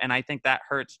out, and I think that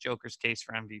hurts Joker's case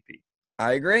for MVP.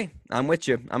 I agree. I'm with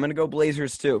you. I'm going to go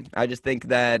Blazers too. I just think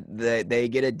that they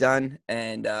get it done,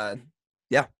 and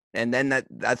and then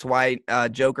that's why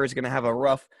Joker's going to have a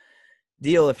rough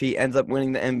deal if he ends up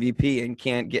winning the MVP and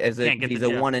can't get he's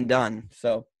a one and done.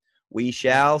 So we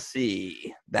shall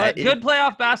see. Good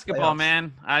playoff basketball,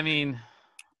 man. I mean,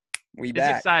 it's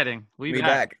exciting. We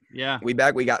back. Yeah. We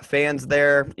back. We got fans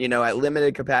there, at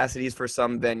limited capacities for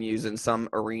some venues and some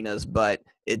arenas, but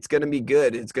it's going to be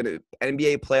good.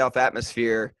 NBA playoff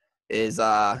atmosphere is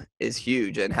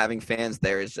huge, and having fans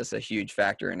there is just a huge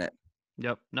factor in it.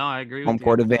 Yep. No, I agree with Home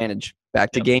court advantage.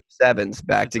 Back to game sevens.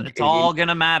 It's all going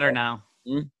to matter now.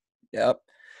 Yep.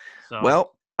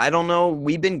 Well, I don't know.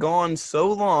 We've been gone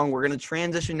so long. We're going to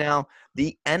transition now.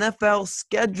 The NFL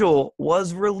schedule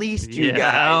was released, you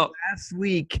guys, last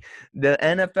week. The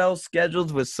NFL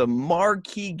schedules with some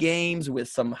marquee games, with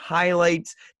some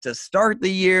highlights to start the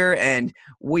year. And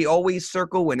we always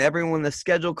circle when the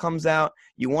schedule comes out.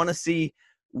 You want to see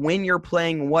when you're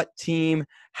playing what team,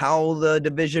 how the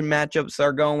division matchups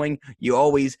are going. You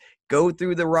always go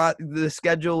through the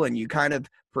schedule and you kind of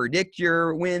predict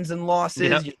your wins and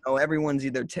losses. Yep. Everyone's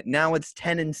either now it's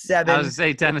 10-7. I was to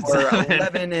say 10-7, or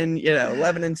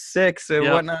 11-6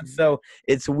 or whatnot. So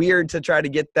it's weird to try to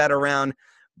get that around,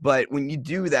 but when you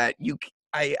do that,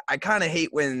 I kind of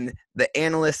hate when the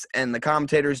analysts and the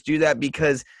commentators do that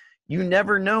because you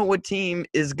never know what team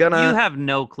is gonna. You have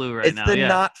no clue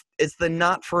now. It's the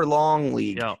not for long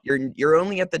league. Yep. You're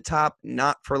only at the top,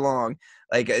 not for long.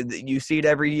 Like you see it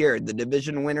every year. The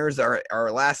division winners are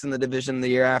last in the division the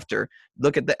year after.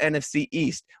 Look at the NFC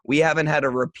East. We haven't had a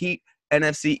repeat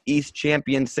NFC East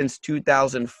champion since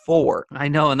 2004. I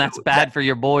know, and that's bad for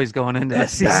your boys going into the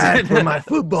season. Bad for my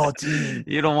football team.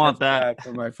 You don't want that. Bad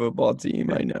for my football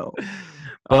team. I know.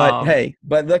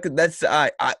 But look, that's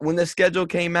when the schedule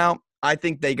came out, I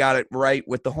think they got it right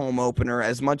with the home opener.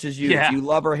 As much as if you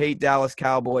love or hate Dallas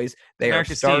Cowboys, they are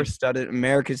star-studded,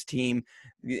 America's team.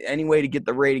 Any way to get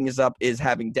the ratings up is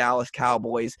having Dallas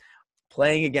Cowboys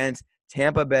playing against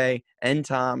Tampa Bay and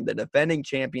Tom, the defending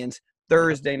champions,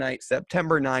 Thursday night,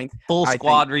 September 9th. Full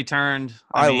squad returned.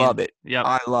 I love it. Yep.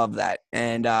 I love that.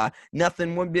 And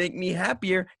nothing would make me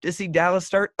happier to see Dallas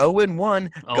start 0-1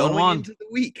 going into the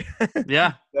week.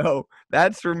 Yeah. So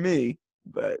that's for me.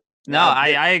 But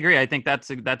I agree. I think that's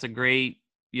a great,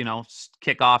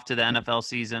 kickoff to the NFL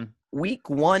season. Week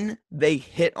 1, they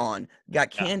hit on.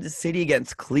 Got Kansas City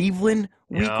against Cleveland.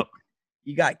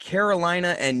 You got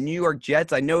Carolina and New York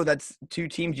Jets. I know that's two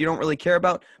teams you don't really care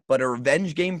about, but a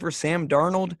revenge game for Sam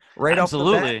Darnold off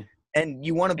the bat. And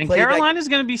you want to play. And Carolina's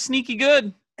going to be sneaky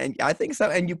good. And I think so.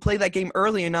 And you play that game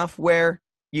early enough where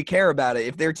you care about it.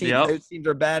 If those teams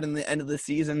are bad in the end of the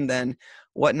season, then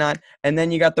whatnot. And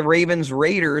then you got the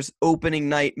Ravens-Raiders opening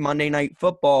night, Monday Night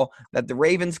Football, that the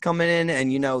Ravens coming in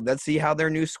and, let's see how their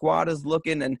new squad is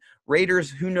looking. And Raiders,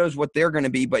 who knows what they're going to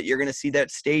be, but you're going to see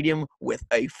that stadium with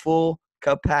a full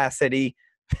capacity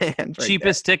fans.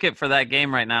 Cheapest ticket for that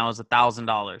game right now is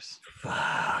 $1,000.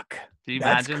 Fuck. Can you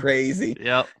imagine? That's crazy.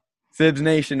 Yep. Sibs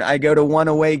Nation, I go to one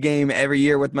away game every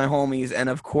year with my homies, and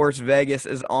of course Vegas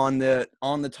is on the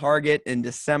target in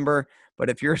December. But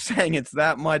if you're saying it's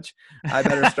that much, I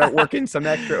better start working some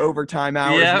extra overtime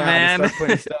hours now man. to start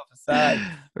putting stuff aside.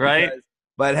 Right.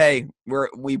 But hey,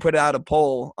 we put out a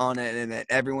poll on it, and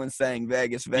everyone's saying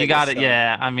Vegas, You Vegas. got it. So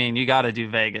Yeah, I mean, you got to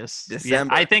do Vegas. Yeah,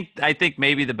 December. I think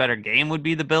maybe the better game would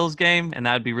be the Bills game, and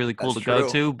that'd be really cool That's to go true.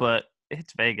 to. But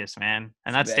it's Vegas, man,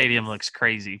 and It's that stadium Vegas. looks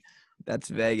crazy. That's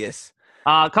Vegas.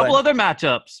 A But couple other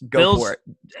matchups. go for Bills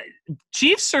it.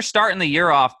 Chiefs are starting the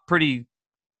year off pretty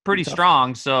Tough.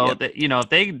 strong. So Yep. that,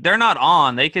 if they're not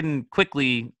on, they can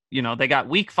quickly. They got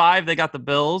week 5, they got the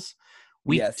Bills.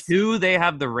 Week Yes. 2, they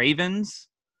have the Ravens.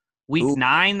 Week Ooh.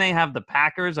 9, they have the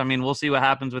Packers. I mean, we'll see what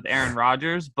happens with Aaron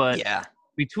Rodgers, but Yeah.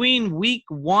 between week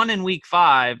 1 and week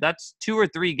 5, that's 2 or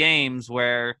 3 games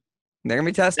where They're gonna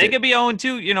be they tested. could be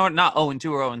 0-2, not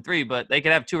 0-2 or 0-3, but they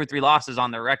could have 2 or 3 losses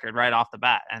on their record right off the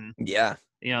bat. And, Yeah.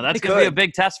 that's They going to be a could.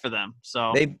 big test for them.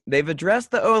 So They've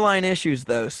addressed the O-line issues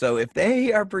though. So if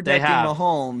they are they protecting have.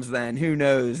 Mahomes, then who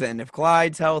knows? And if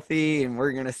Clyde's healthy, and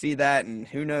we're gonna see that, and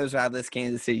who knows how this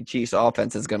Kansas City Chiefs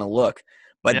offense is gonna look.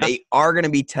 But Yeah. they are gonna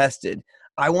be tested.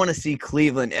 I want to see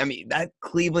Cleveland. I mean, that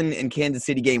Cleveland and Kansas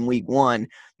City game week 1,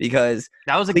 because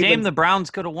That was a game the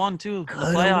Browns could have won too. The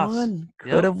playoffs.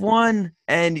 Could have won.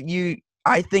 And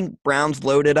I think Browns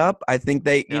loaded up. I think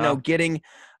they, getting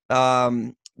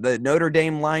the Notre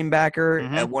Dame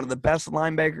linebacker, one of the best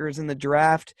linebackers in the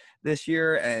draft this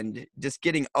year, and just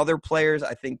getting other players,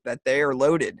 I think that they are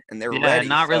loaded and they're ready.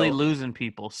 Not really losing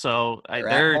people. So they're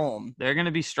at home. They're going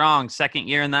to be strong. Second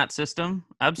year in that system.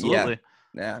 Absolutely.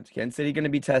 Yeah, Kansas City going to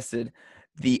be tested.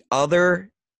 The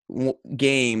other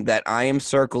game that I am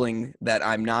circling that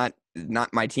I'm not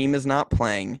my team is not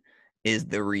playing is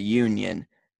the reunion.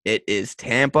 It is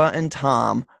Tampa and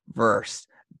Tom versus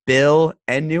Bill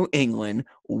and New England,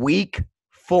 week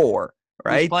 4.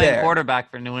 Right. Who's playing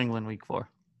quarterback for New England week 4?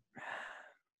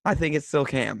 I think it's still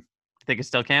Cam. Think it's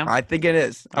still Cam? I think it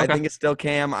is. Okay. I think it's still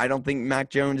Cam. I don't think Mac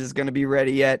Jones is going to be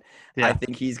ready yet. Yeah. I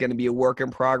think he's going to be a work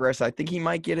in progress. I think he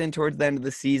might get in towards the end of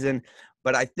the season.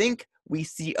 But I think we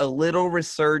see a little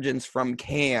resurgence from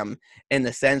Cam in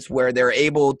the sense where they're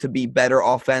able to be better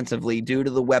offensively due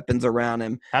to the weapons around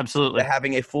him. Absolutely.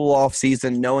 Having a full off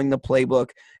season, knowing the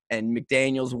playbook, and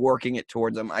McDaniels working it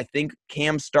towards him. I think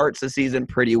Cam starts the season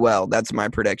pretty well. That's my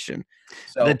prediction.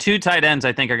 So the 2 tight ends,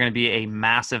 I think, are going to be a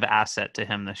massive asset to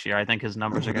him this year. I think his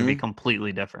numbers are going to be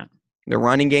completely different. The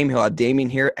running game, he'll have Damien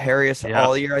Harris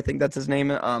all year. I think that's his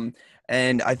name.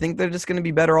 And I think they're just going to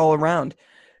be better all around.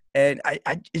 And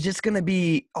it's just going to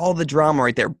be all the drama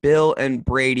right there. Bill and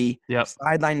Brady,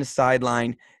 sideline to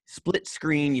sideline, split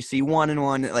screen. You see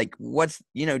 1-on-1.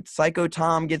 Like, Psycho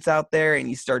Tom gets out there and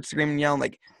he starts screaming, yelling.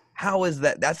 Like, how is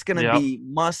that? That's going to be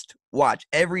must watch.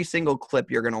 Every single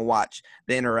clip you're going to watch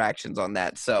the interactions on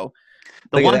that. So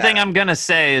the one thing I'm going to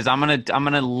say is I'm going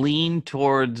to lean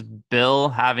towards Bill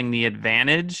having the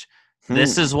advantage.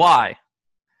 This is why.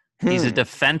 He's a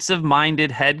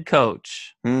defensive-minded head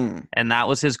coach, and that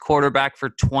was his quarterback for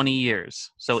 20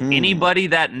 years. So anybody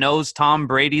that knows Tom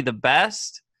Brady the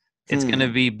best, it's going to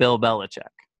be Bill Belichick.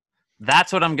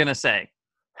 That's what I'm going to say.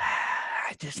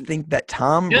 I just think that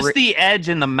the edge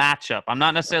in the matchup. I'm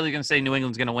not necessarily going to say New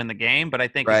England's going to win the game, but I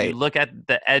think if you look at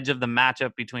the edge of the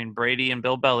matchup between Brady and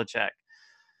Bill Belichick,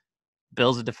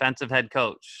 Bill's a defensive head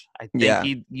coach. I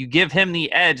think you give him the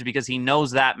edge because he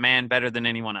knows that man better than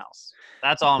anyone else.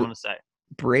 That's all I'm going to say.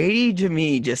 Brady, to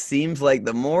me, just seems like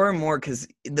the more and more, because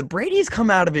the Brady's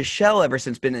come out of his shell ever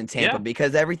since been in Tampa,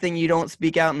 because everything you don't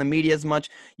speak out in the media as much,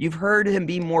 you've heard him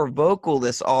be more vocal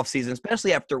this offseason,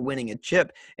 especially after winning a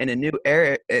chip in a new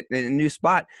area, in a new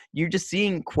spot. You're just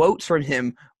seeing quotes from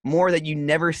him more that you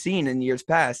never seen in years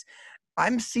past.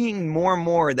 I'm seeing more and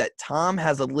more that Tom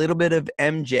has a little bit of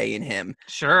MJ in him.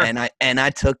 Sure. And I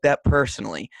took that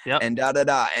personally. Yep. And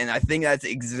And I think that's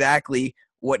exactly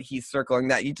what he's circling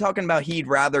that. You're talking about he'd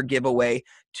rather give away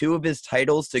 2 of his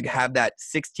titles to have that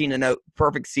 16-0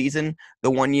 perfect season the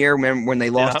one year when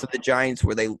they lost to the Giants,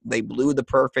 where they blew the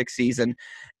perfect season.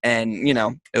 And,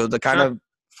 it was a kind of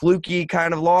fluky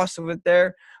kind of loss of it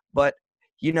there. But,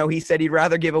 he said he'd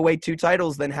rather give away 2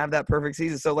 titles than have that perfect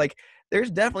season. So,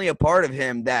 there's definitely a part of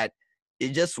him that it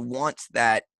just wants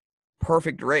that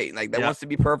perfect rate. Wants to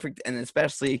be perfect, and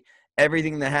especially –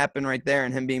 everything that happened right there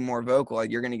and him being more vocal,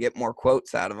 you're going to get more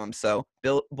quotes out of him. So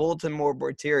bulletin more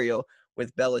material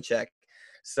with Belichick.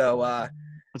 So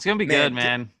it's going to be good,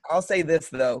 man. I'll say this,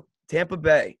 though. Tampa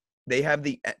Bay, they have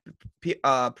the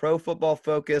Pro Football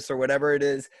Focus or whatever it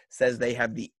is, says they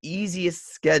have the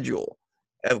easiest schedule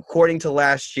according to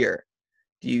last year.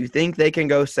 Do you think they can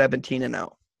go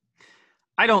 17-0?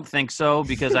 I don't think so,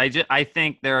 because I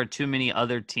think there are too many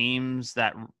other teams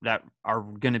that are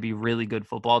going to be really good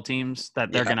football teams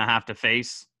that they're going to have to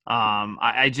face.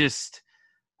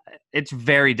 It's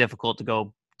very difficult to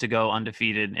go to go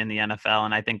undefeated in the NFL,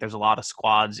 and I think there's a lot of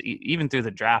squads, even through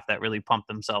the draft, that really pump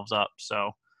themselves up.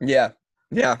 So Yeah.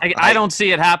 Yeah. I don't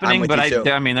see it I'm happening, with but you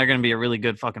too. I mean, they're going to be a really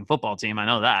good fucking football team. I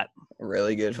know that.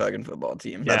 Really good fucking football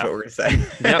team. That's Yeah. what we're gonna say.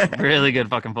 Yep, really good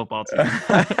fucking football team.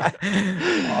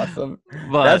 Awesome.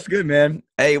 But That's good, man.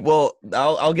 Hey, well,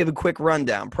 I'll give a quick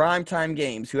rundown. Primetime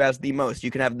games. Who has the most? You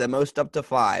can have the most up to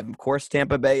 5. Of course,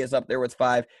 Tampa Bay is up there with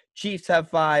 5. Chiefs have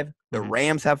 5. The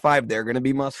Rams have 5. They're gonna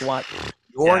be must watch.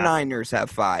 Your Yeah. Niners have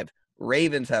 5.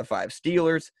 Ravens have 5.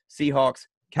 Steelers, Seahawks,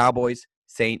 Cowboys,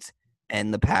 Saints,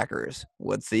 and the Packers.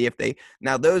 Let's see if they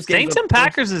now those games. Saints and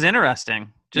Packers is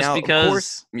interesting, just now, because of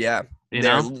course, yeah, you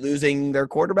they're know losing their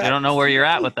quarterback. I don't know where you're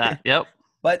at with that. Yep.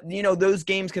 But, those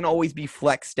games can always be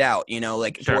flexed out,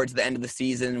 like Sure. towards the end of the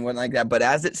season and like that. But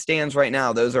as it stands right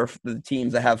now, those are the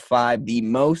teams that have 5 the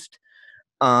most.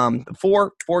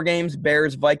 Four games: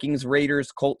 Bears, Vikings,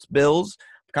 Raiders, Colts, Bills.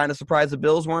 Kind of surprised the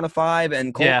Bills weren't a 5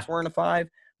 and Colts weren't a 5.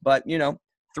 But,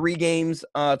 3 games,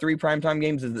 3 primetime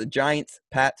games is the Giants,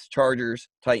 Pats, Chargers,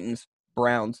 Titans,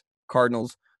 Browns,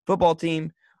 Cardinals, football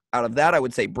team. Out of that, I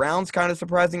would say Browns kind of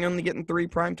surprising, only getting 3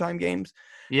 primetime games.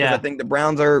 Yeah. I think the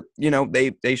Browns are,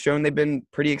 they've shown they've been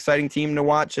pretty exciting team to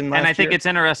watch. And I think it's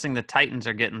interesting the Titans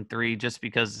are getting 3 just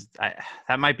because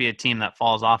that might be a team that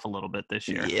falls off a little bit this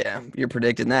year. Yeah, you're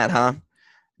predicting that, huh?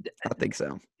 I think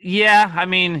so. Yeah, I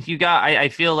mean, I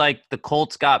feel like the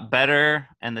Colts got better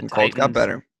and the Colts Titans got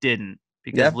better. didn't.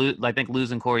 Because I think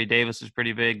losing Corey Davis was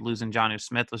pretty big. Losing Jonnu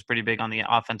Smith was pretty big on the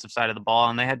offensive side of the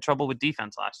ball, and they had trouble with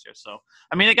defense last year. So,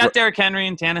 I mean, it got Derrick Henry,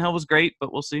 and Tannehill was great,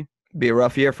 but we'll see. Be a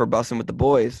rough year for busting with the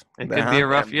boys. It could be a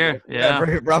rough year. Yeah.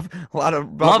 Rough. A lot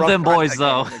of love them boys,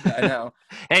 though. I know.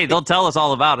 Hey, they'll tell us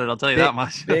all about it. I'll tell you that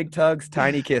much. Big tugs,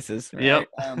 tiny kisses. Right? Yep.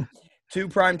 2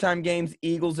 primetime games: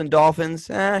 Eagles and Dolphins.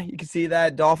 You can see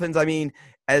that Dolphins. I mean,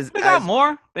 they got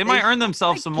more. They might earn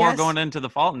themselves some more going into the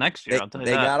fall next year. I'll tell you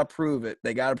that. They gotta prove it.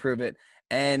 They gotta prove it.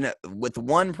 And with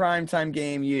 1 primetime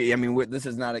game, this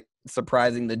is not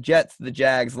surprising. The Jets, the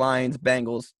Jags, Lions,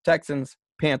 Bengals, Texans,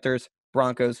 Panthers,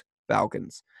 Broncos,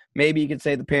 Falcons. Maybe you could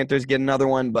say the Panthers get another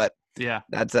one, but yeah,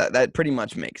 that pretty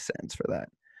much makes sense for that.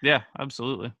 Yeah,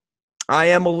 absolutely. I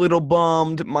am a little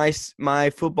bummed. My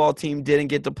football team didn't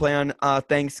get to play on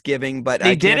Thanksgiving, but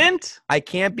they didn't. I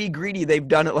can't be greedy. They've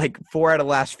done it like 4 out of the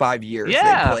last 5 years.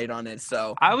 Yeah, they played on it.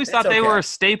 So I always thought they were a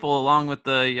staple along with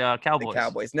the Cowboys. The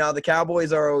Cowboys. Now the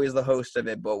Cowboys are always the host of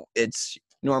it, but it's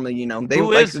normally they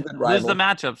who's the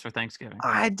matchups for Thanksgiving?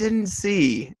 I didn't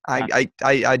see. I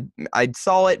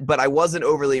saw it, but I wasn't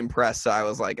overly impressed. So I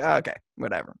was like, okay,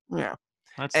 whatever. Yeah.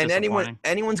 That's and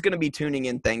anyone's going to be tuning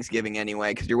in Thanksgiving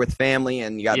anyway because you're with family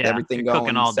and you got everything going.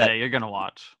 Cooking all day. You're going to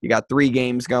watch. You got 3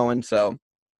 games going, so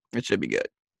it should be good.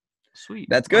 Sweet.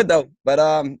 That's good though. But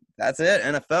that's it.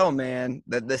 NFL, man.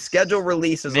 The schedule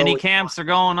release is mini camps are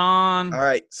going on. All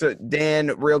right. So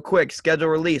Dan, real quick, schedule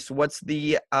release. What's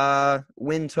the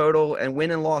win total and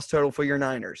win and loss total for your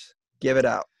Niners? Give it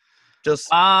out. Just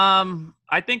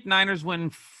I think Niners win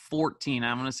 14.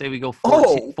 I'm going to say we go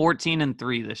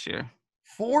 14-3 this year.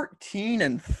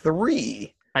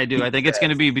 14-3. I do. I think it's going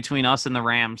to be between us and the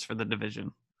Rams for the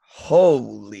division.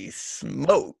 Holy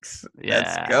smokes. Yeah.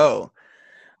 Let's go.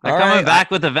 They're coming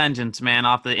back with a vengeance, man,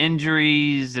 off the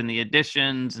injuries and the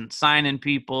additions and signing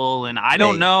people. And I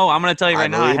don't know. I'm going to tell you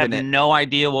right now, I have no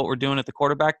idea what we're doing at the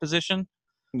quarterback position.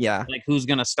 Yeah. Like who's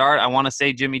going to start. I want to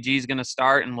say Jimmy G is going to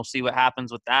start, and we'll see what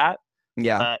happens with that.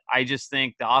 Yeah. But I just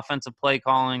think the offensive play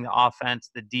calling, the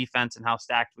offense, the defense, and how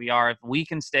stacked we are, if we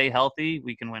can stay healthy,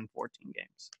 we can win 14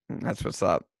 games. That's what's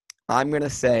up. I'm going to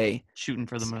say shooting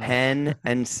for the moon.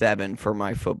 10-7 for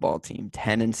my football team.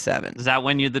 10-7. Does that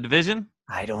win you the division?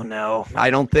 I don't know. I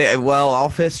don't think. Well,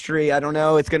 off history, I don't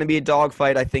know. It's going to be a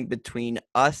dogfight, I think, between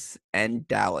us and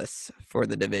Dallas for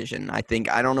the division. I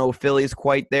don't know if Philly's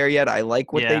quite there yet. I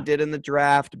like what they did in the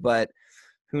draft, but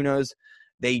who knows?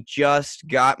 They just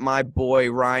got my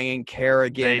boy Ryan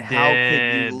Kerrigan. How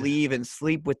could you leave and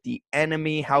sleep with the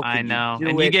enemy? How could you do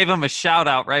and it? You gave him a shout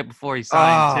out right before he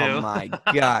signed too. Oh my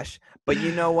gosh. But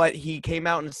you know what? He came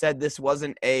out and said this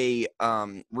wasn't a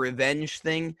revenge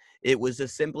thing. It was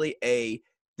just simply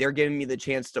they're giving me the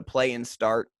chance to play and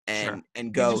start and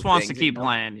go. He just wants to keep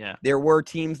playing, yeah. There were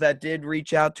teams that did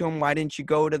reach out to him. Why didn't you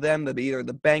go to them? Either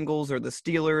the Bengals or the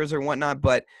Steelers or whatnot.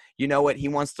 But you know what? He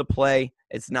wants to play.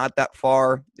 It's not that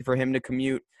far for him to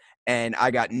commute. And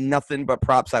I got nothing but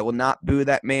props. I will not boo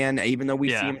that man, even though we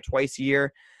see him twice a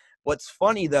year. What's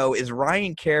funny, though, is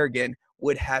Ryan Kerrigan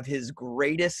would have his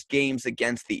greatest games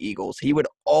against the Eagles. He would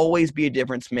always be a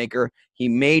difference maker. He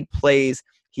made plays.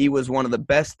 He was one of the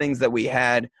best things that we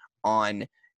had on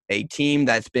a team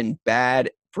that's been bad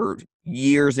for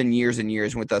years and years and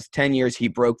years. With us 10 years, he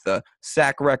broke the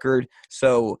sack record.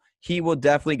 So he will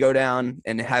definitely go down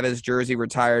and have his jersey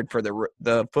retired for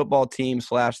the football team /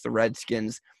 the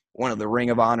Redskins, one of the Ring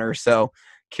of Honor. So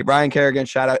Ryan Kerrigan,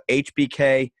 shout out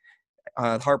HBK,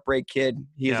 Heartbreak Kid.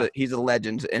 He's a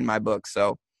legend in my book.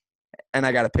 So, and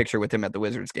I got a picture with him at the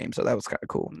Wizards game, so that was kind of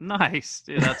cool. Nice,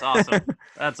 dude. That's awesome.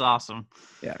 That's awesome.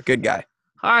 Yeah, good guy.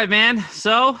 All right, man.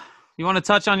 So you want to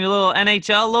touch on your little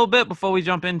NHL a little bit before we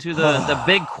jump into the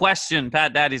big question?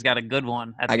 Pat Daddy's got a good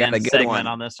one at the end of the segment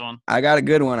on this one. I got a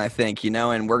good one, I think,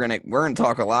 and we're gonna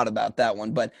talk a lot about that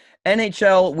one. But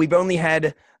NHL, we've only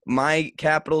had my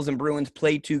Capitals and Bruins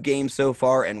play 2 games so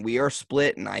far, and we are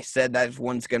split. And I said that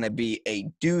one's going to be a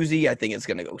doozy. I think it's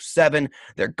going to go 7.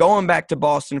 They're going back to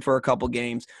Boston for a couple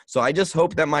games. So I just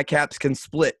hope that my Caps can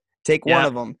split. Take one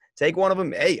of them. Take one of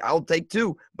them. Hey, I'll take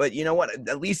 2. But you know what?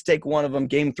 At least take one of them.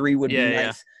 Game 3 would be nice.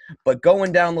 Yeah. But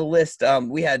going down the list,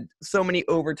 we had so many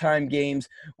overtime games.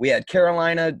 We had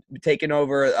Carolina taking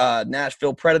over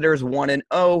Nashville Predators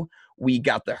 1-0. We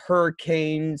got the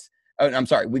Hurricanes.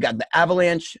 We got the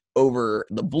Avalanche over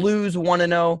the Blues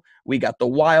 1-0. We got the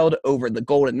Wild over the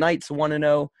Golden Knights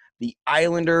 1-0. The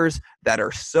Islanders that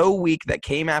are so weak that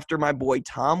came after my boy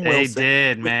Tom Wilson. They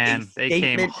did, man. They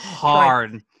came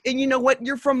hard. And you know what?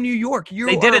 You're from New York.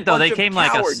 They didn't, though. They came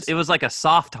it was like a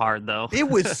soft hard, though. It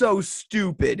was so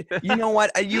stupid. You know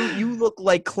what? You look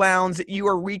like clowns. You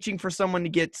are reaching for someone to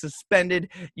get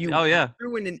suspended. You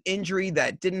threw in an injury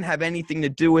that didn't have anything to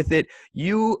do with it.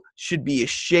 You should be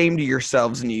ashamed of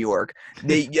yourselves, New York.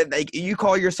 You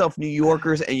call yourself New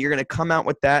Yorkers, and you're going to come out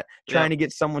with that, trying to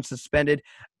get someone suspended.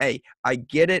 Hey, I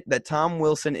get it that Tom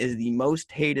Wilson is the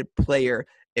most hated player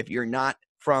if you're not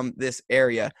from this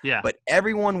area. Yeah. But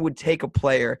everyone would take a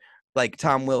player like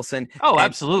Tom Wilson. Oh,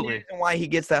 absolutely. The reason why he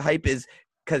gets that hype is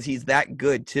because he's that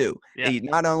good too. Yeah. He's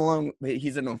not alone.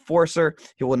 He's an enforcer.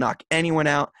 He will knock anyone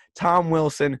out. Tom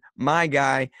Wilson, my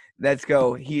guy. Let's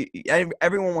go.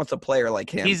 Everyone wants a player like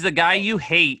him. He's the guy you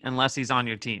hate unless he's on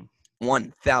your team.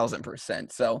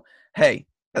 1,000%. So, hey,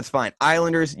 that's fine.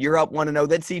 Islanders, you're up 1-0.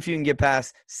 Let's see if you can get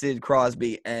past Sid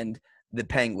Crosby and the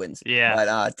Penguins. Yeah.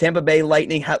 But Tampa Bay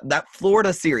Lightning, that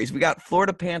Florida series, we got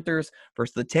Florida Panthers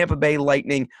versus the Tampa Bay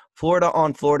Lightning. Florida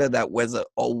on Florida, that was a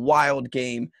wild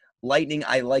game. Lightning,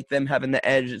 I like them having the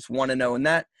edge. It's 1-0 in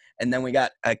that. And then we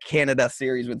got a Canada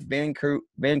series with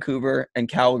Vancouver and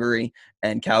Calgary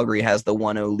has the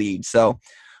 1-0 lead. So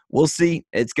we'll see.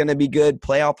 It's going to be good.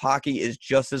 Playoff hockey is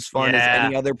just as fun as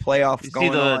any other playoffs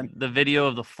going on. The video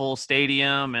of the full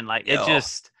stadium and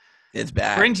it's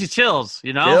back. Brings you chills,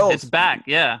 Chills. It's back,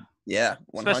 yeah. Yeah,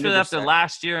 100%. Especially after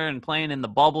last year and playing in the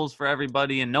bubbles for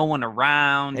everybody and no one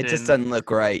around. It just doesn't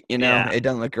look right, It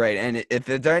doesn't look right. And if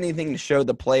there's anything to show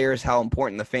the players how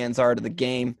important the fans are to the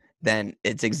game, then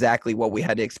it's exactly what we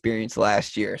had to experience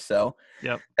last year. So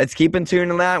let's keep in tune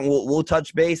to that. We'll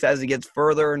touch base as it gets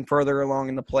further and further along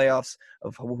in the playoffs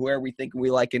of where we think we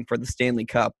like in for the Stanley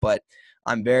Cup. But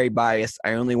I'm very biased.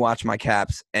 I only watch my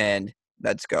Caps, and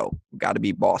let's go. Got to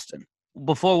beat Boston.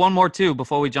 Before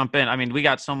we jump in, I mean, we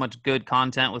got so much good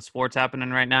content with sports happening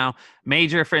right now.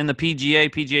 Major in the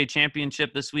PGA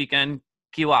Championship this weekend.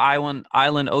 Kiawah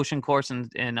Island Ocean Course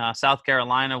in South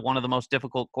Carolina, one of the most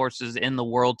difficult courses in the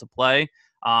world to play.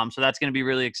 So that's going to be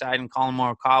really exciting. Colin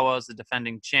Morikawa is the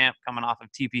defending champ coming off of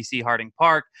TPC Harding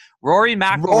Park. Rory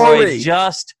McIlroy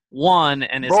just won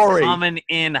and is coming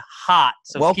in hot.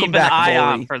 So keep an eye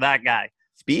out for that guy.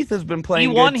 Spieth has been playing.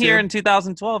 He won here in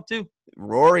 2012 too.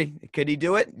 Rory, could he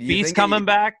do it? Spieth's coming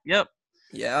back. Yep.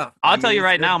 Yeah. I'll tell you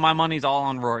right now, my money's all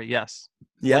on Rory. Yes.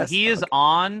 Yes. When he is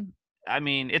on. I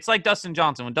mean, it's like Dustin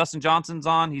Johnson. When Dustin Johnson's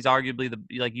on, he's arguably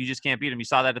you just can't beat him. You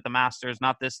saw that at the Masters,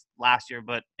 not this last year,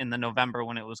 but in the November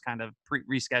when it was kind of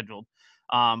rescheduled.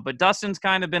 But Dustin's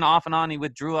kind of been off and on. He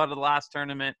withdrew out of the last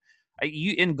tournament.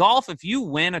 In golf, if you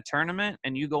win a tournament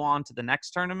and you go on to the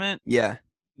next tournament,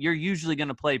 you're usually going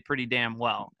to play pretty damn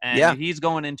well. And he's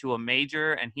going into a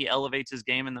major, and he elevates his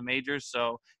game in the majors.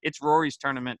 So it's Rory's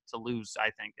tournament to lose, I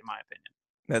think, in my opinion.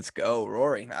 Let's go,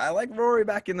 Rory. I like Rory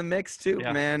back in the mix too,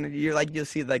 man. You'll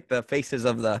see the faces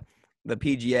of the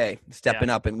PGA stepping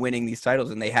up and winning these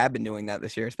titles, and they have been doing that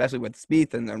this year, especially with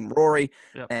Spieth and then Rory,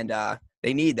 and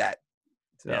they need that.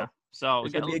 So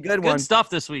it should be a good one. Good stuff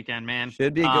this weekend, man.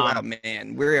 Should be a good one,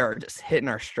 man. We are just hitting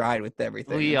our stride with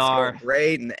everything. We are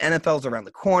great, and the NFL's around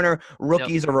the corner.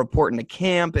 Rookies are reporting to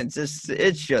camp, and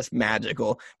it's just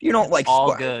magical. If you don't like all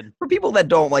sports, good. For people that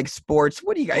don't like sports,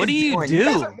 what do you guys? What do you doing? do? You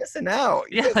guys are missing out.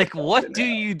 What do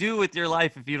you do with your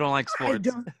life if you don't like sports?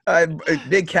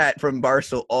 Big Cat from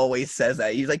Barstool always says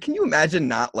that. He's like, can you imagine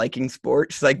not liking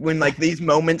sports? Like when these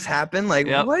moments happen,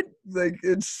 what?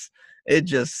 it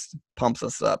just pumps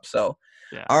us up. So,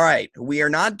 Yeah. all right, we are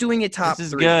not doing a top This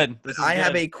is three. good. But I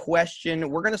have a question.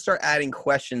 We're going to start adding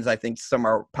questions, I think, to some of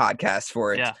our podcasts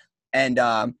for it. Yeah.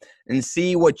 And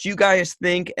see what you guys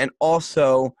think, and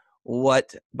also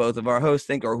what both of our hosts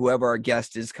think, or whoever our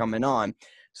guest is coming on.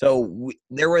 So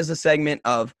there was a segment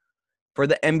for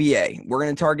the NBA. We're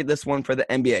going to target this one for the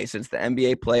NBA since the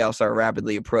NBA playoffs are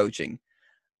rapidly approaching.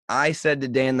 I said to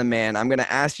Dan the man, I'm going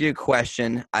to ask you a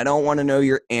question. I don't want to know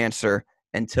your answer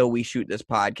until we shoot this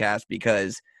podcast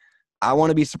because I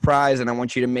want to be surprised and I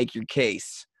want you to make your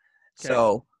case. Okay.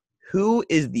 So, who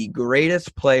is the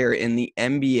greatest player in the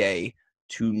NBA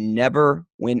to never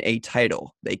win a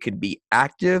title? They could be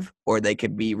active or they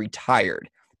could be retired.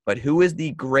 But who is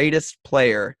the greatest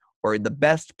player or the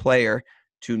best player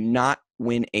to not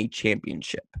win a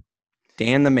championship?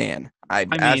 Dan the man. I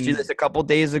asked you this a couple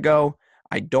days ago.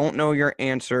 I don't know your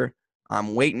answer.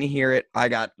 I'm waiting to hear it.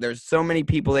 There's so many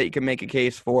people that you can make a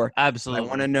case for. Absolutely. I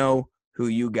want to know who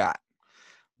you got.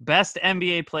 Best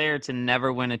NBA player to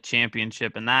never win a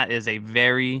championship, and that is a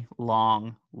very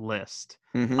long list.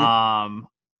 Mm-hmm.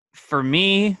 For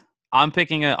me, I'm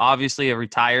picking obviously a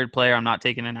retired player. I'm not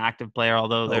taking an active player,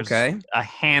 although there's a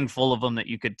handful of them that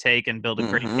you could take and build a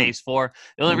great case for.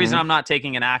 The only reason I'm not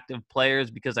taking an active player is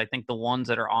because I think the ones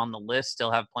that are on the list still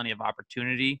have plenty of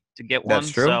opportunity to get one. That's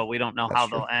true. So we don't know how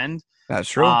they'll end. That's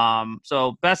true.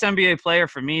 So best NBA player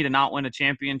for me to not win a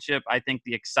championship, I think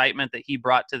the excitement that he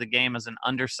brought to the game as an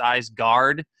undersized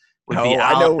guard would be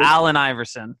Allen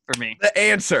Iverson for me. The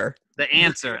answer.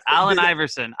 Allen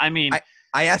Iverson. I mean,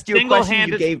 I asked you a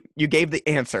question. You gave the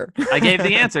answer. I gave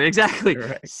the answer. Exactly.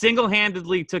 Right.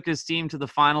 Single-handedly took his team to the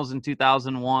finals in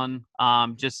 2001.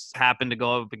 Just happened to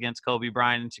go up against Kobe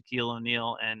Bryant and Shaquille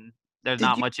O'Neal, and there's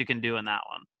not much you can do in that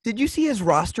one. Did you see his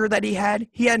roster that he had?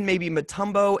 He had maybe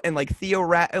Mutombo and like Theo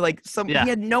He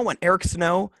had no one. Eric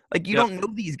Snow. Like you don't know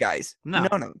these guys. No.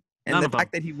 And the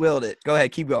fact that he willed it. Go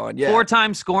ahead, keep going. Yeah.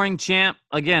 4-time scoring champ.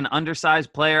 Again,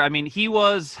 undersized player. I mean,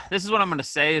 this is what I'm going to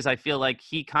say is I feel like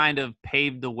he kind of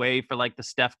paved the way for like the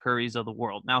Steph Currys of the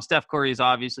world. Now, Steph Curry is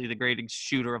obviously the greatest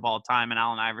shooter of all time, and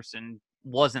Allen Iverson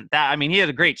wasn't that. I mean, he had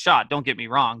a great shot. Don't get me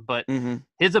wrong, but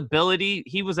his ability,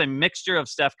 he was a mixture of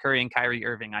Steph Curry and Kyrie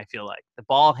Irving, I feel like. The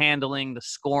ball handling, the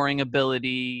scoring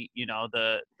ability,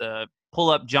 the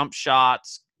pull-up jump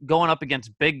shots, going up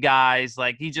against big guys.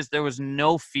 Like there was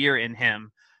no fear in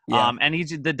him. Yeah. And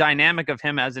the dynamic of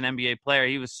him as an NBA player,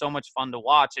 he was so much fun to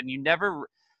watch, and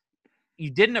you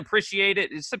didn't appreciate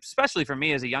it, especially for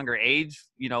me as a younger age,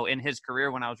 in his career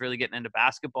when I was really getting into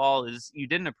basketball, is you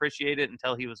didn't appreciate it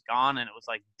until he was gone. And it was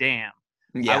like, damn,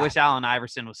 I wish Allen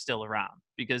Iverson was still around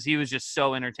because he was just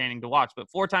so entertaining to watch. But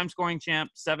 4-time scoring champ,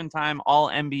 7-time all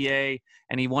NBA,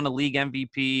 and he won a league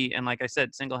MVP. And like I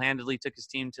said, single-handedly took his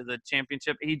team to the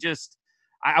championship.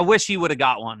 I wish he would have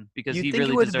got one because he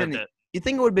really deserved it. You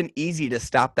think it would have been easy to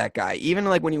stop that guy? Even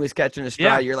like when he was catching a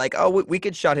stride, you're like, oh, we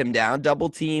could shut him down, double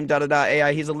team,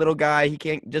 AI. He's a little guy. He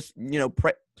can't just,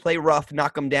 play rough,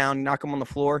 knock him down, knock him on the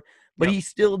floor. But he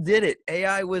still did it.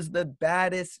 AI was the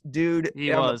baddest dude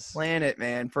on the planet,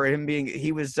 man. For him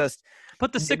he was just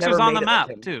put the Sixers on the map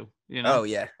too. Oh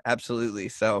yeah, absolutely.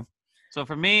 So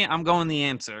for me, I'm going the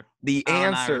answer. The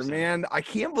answer, man. I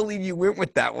can't believe you went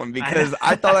with that one because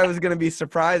I thought I was going to be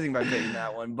surprising by picking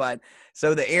that one. But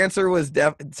so the answer was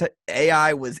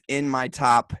AI was in my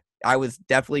top. I was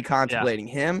definitely contemplating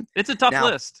him. It's a tough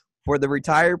list. For the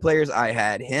retired players, I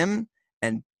had him,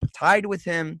 and tied with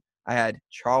him, I had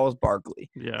Charles Barkley.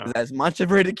 Yeah. As much of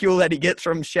ridicule that he gets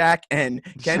from Shaq and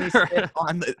Kenny Smith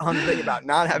on the thing about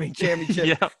not having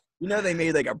championships. They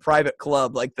made like a private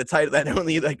club, like the title that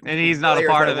only like. And he's not a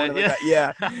part of it.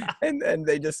 Yeah. and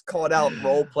they just called out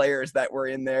role players that were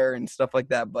in there and stuff like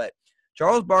that. But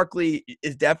Charles Barkley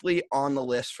is definitely on the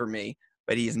list for me,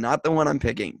 but he's not the one I'm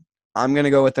picking. I'm going to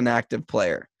go with an active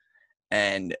player.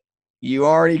 And you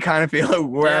already kind of feel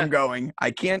where I'm going.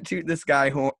 I can't toot this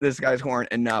guy's horn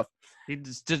enough.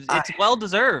 It's well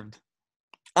deserved.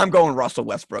 I'm going Russell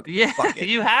Westbrook. Yeah,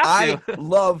 you have to. I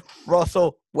love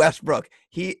Russell Westbrook.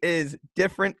 He is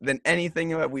different than anything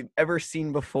that we've ever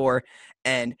seen before.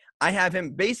 And I have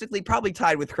him basically probably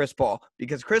tied with Chris Paul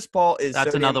because Chris Paul is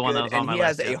That's another one that was on my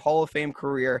list. He has a Hall of Fame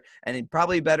career and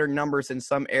probably better numbers in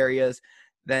some areas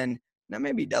than – now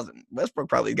maybe he doesn't. Westbrook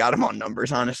probably got him on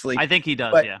numbers, honestly. I think he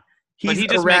does, but yeah. But he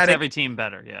just makes every team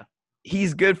better, yeah.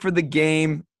 He's good for the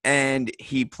game, and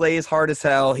he plays hard as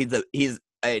hell. He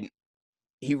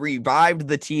revived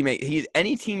the teammate.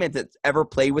 Any teammate that's ever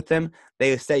played with him,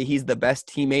 they say he's the best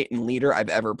teammate and leader I've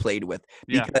ever played with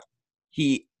because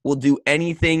he will do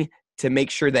anything to make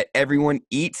sure that everyone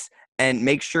eats and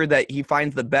make sure that he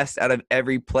finds the best out of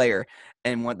every player.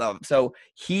 And so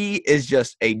he is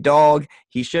just a dog.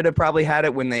 He should have probably had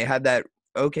it when they had that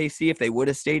OKC. If they would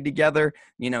have stayed together,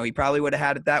 he probably would have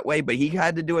had it that way. But he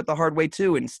had to do it the hard way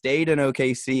too, and stayed in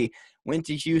OKC. Went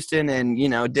to Houston, and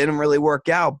didn't really work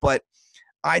out. But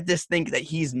I just think that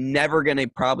he's never going to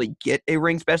probably get a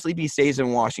ring, especially if he stays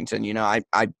in Washington.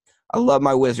 I love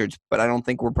my Wizards, but I don't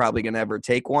think we're probably going to ever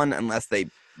take one unless they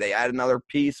add another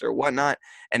piece or whatnot,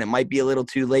 and it might be a little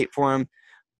too late for him.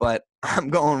 But I'm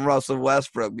going Russell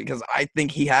Westbrook because I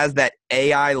think he has that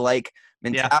AI-like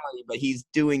mentality, but he's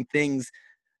doing things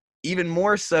even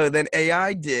more so than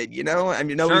AI did, Sure.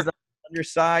 He's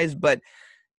undersized, but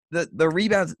the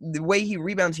rebounds, the way he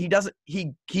rebounds, he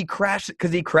crashes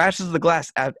because he crashes the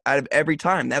glass out of every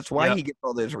time. That's why he gets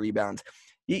all those rebounds.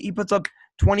 He puts up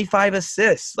 25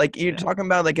 assists. Like, you're talking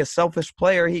about like a selfish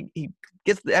player. He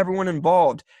gets everyone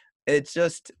involved. It's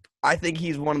just, I think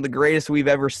he's one of the greatest we've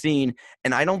ever seen,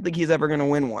 and I don't think he's ever going to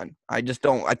win one. I just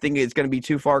don't. I think it's going to be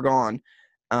too far gone.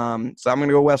 So I'm going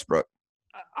to go Westbrook.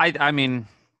 I mean,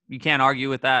 you can't argue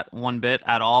with that one bit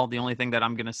at all. The only thing that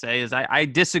I'm going to say is I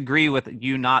disagree with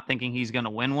you not thinking he's going to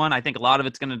win one. I think a lot of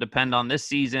it's going to depend on this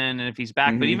season and if he's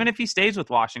back. But even if he stays with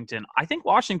Washington, I think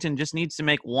Washington just needs to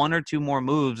make one or two more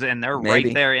moves, and they're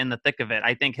right there in the thick of it.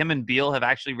 I think him and Beal have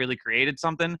actually really created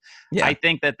something. Yeah. I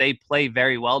think that they play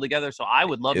very well together. So I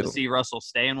would love to see Russell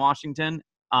stay in Washington.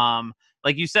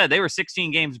 Like you said, they were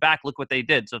 16 games back. Look what they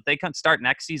did. So if they can start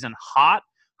next season hot,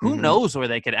 who knows where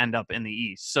they could end up in the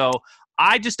East. So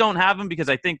I just don't have him because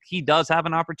I think he does have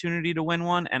an opportunity to win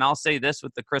one. And I'll say this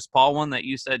with the Chris Paul one that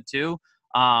you said too.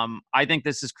 I think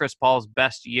this is Chris Paul's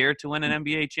best year to win an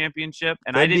NBA championship.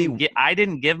 And I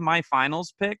didn't give my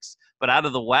finals picks, but out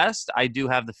of the West, I do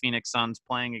have the Phoenix Suns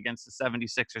playing against the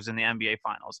 76ers in the NBA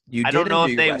finals. I don't know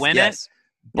if they win it,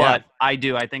 but I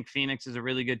do. I think Phoenix is a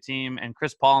really good team. And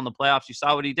Chris Paul in the playoffs, you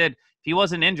saw what he did. If he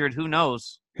wasn't injured, who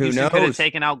knows? Houston could have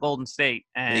taken out Golden State.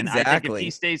 And I think if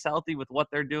he stays healthy with what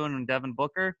they're doing in Devin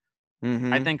Booker,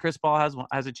 I think Chris Paul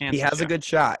has a chance. He has a good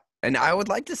shot. And I would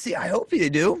like to see, I hope they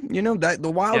do, that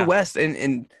the Wild West,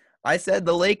 and I said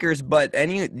the Lakers, but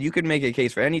you could make a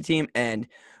case for any team, and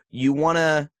you want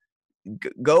to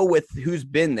go with who's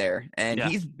been there. And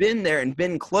he's been there and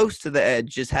been close to the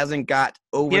edge, just hasn't got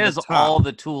over the top. He has all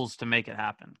the tools to make it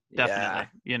happen.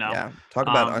 Definitely. Talk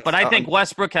about but I think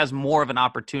Westbrook has more of an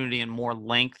opportunity and more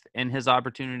length in his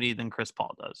opportunity than Chris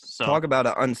Paul does. So talk about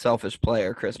an unselfish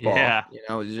player, Chris Paul.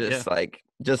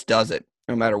 Just does it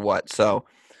no matter what. So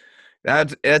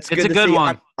it's good to see.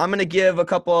 One. I'm going to give a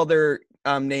couple other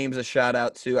names a shout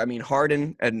out to. I mean,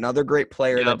 Harden, another great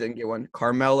player that didn't get one.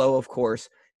 Carmelo, of course.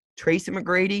 Tracy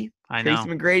McGrady. Tracy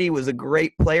McGrady was a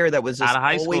great player that was just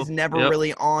always never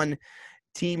really on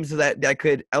teams that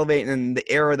could elevate in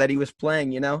the era that he was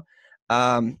playing,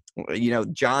 John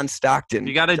Stockton.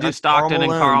 You got to do Stockton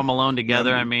and Karl Malone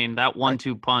together. I mean, that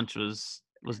 1-2 punch was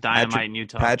dynamite in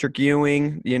Utah. Patrick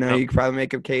Ewing, you could probably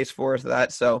make a case for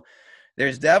that. So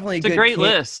there's definitely a great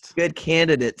list. Good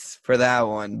candidates for that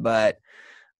one, but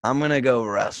I'm going to go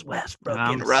Russ Westbrook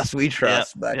and Russ we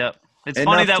trust. It's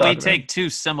funny that we take two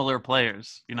similar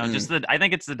players, I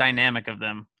think it's the dynamic of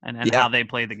them and how they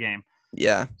play the game.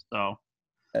 Yeah. So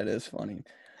that is funny.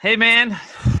 Hey man,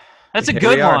 that's a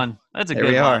good one. That's a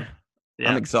good one.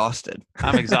 Yeah. I'm exhausted.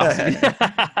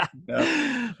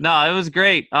 No, it was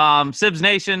great. Sibs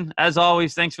Nation, as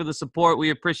always, thanks for the support. We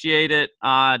appreciate it.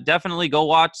 Definitely go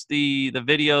watch the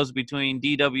videos between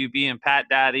DWB and Pat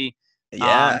Daddy.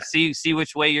 Yeah. See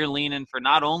which way you're leaning for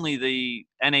not only the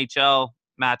NHL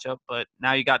matchup, but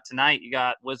now you got tonight, you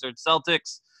got Wizards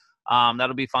Celtics.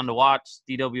 That'll be fun to watch.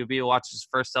 DWB will watch his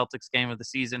first Celtics game of the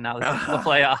season now that the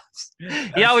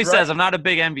playoffs. He always says, I'm not a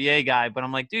big NBA guy, but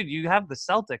I'm like, dude, you have the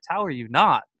Celtics. How are you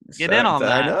not? Get in on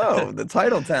that. I know. The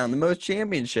title town, the most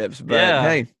championships. But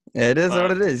hey, it is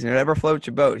what it is. Never float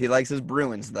your boat. He likes his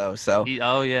Bruins, though. So big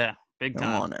time. Come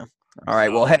on now. All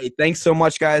right. Well, hey, thanks so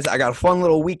much, guys. I got a fun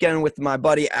little weekend with my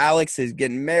buddy Alex. He's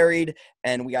getting married,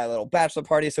 and we got a little bachelor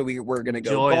party. So we're going to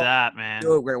go. Enjoy that, man.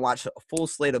 We're going to watch a full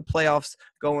slate of playoffs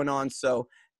going on. So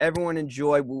everyone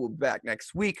enjoy. We'll be back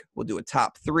next week. We'll do a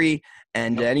top 3.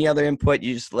 And any other input,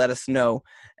 you just let us know.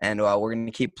 And we're going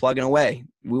to keep plugging away.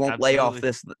 We won't lay off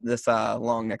this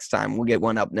long next time. We'll get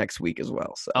one up next week as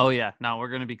well. So. Oh, yeah. No, we're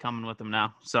going to be coming with them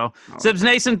now. So, Sibs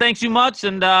Nation, thanks you much.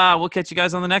 And we'll catch you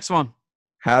guys on the next one.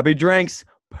 Happy drinks.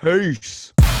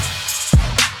 Peace.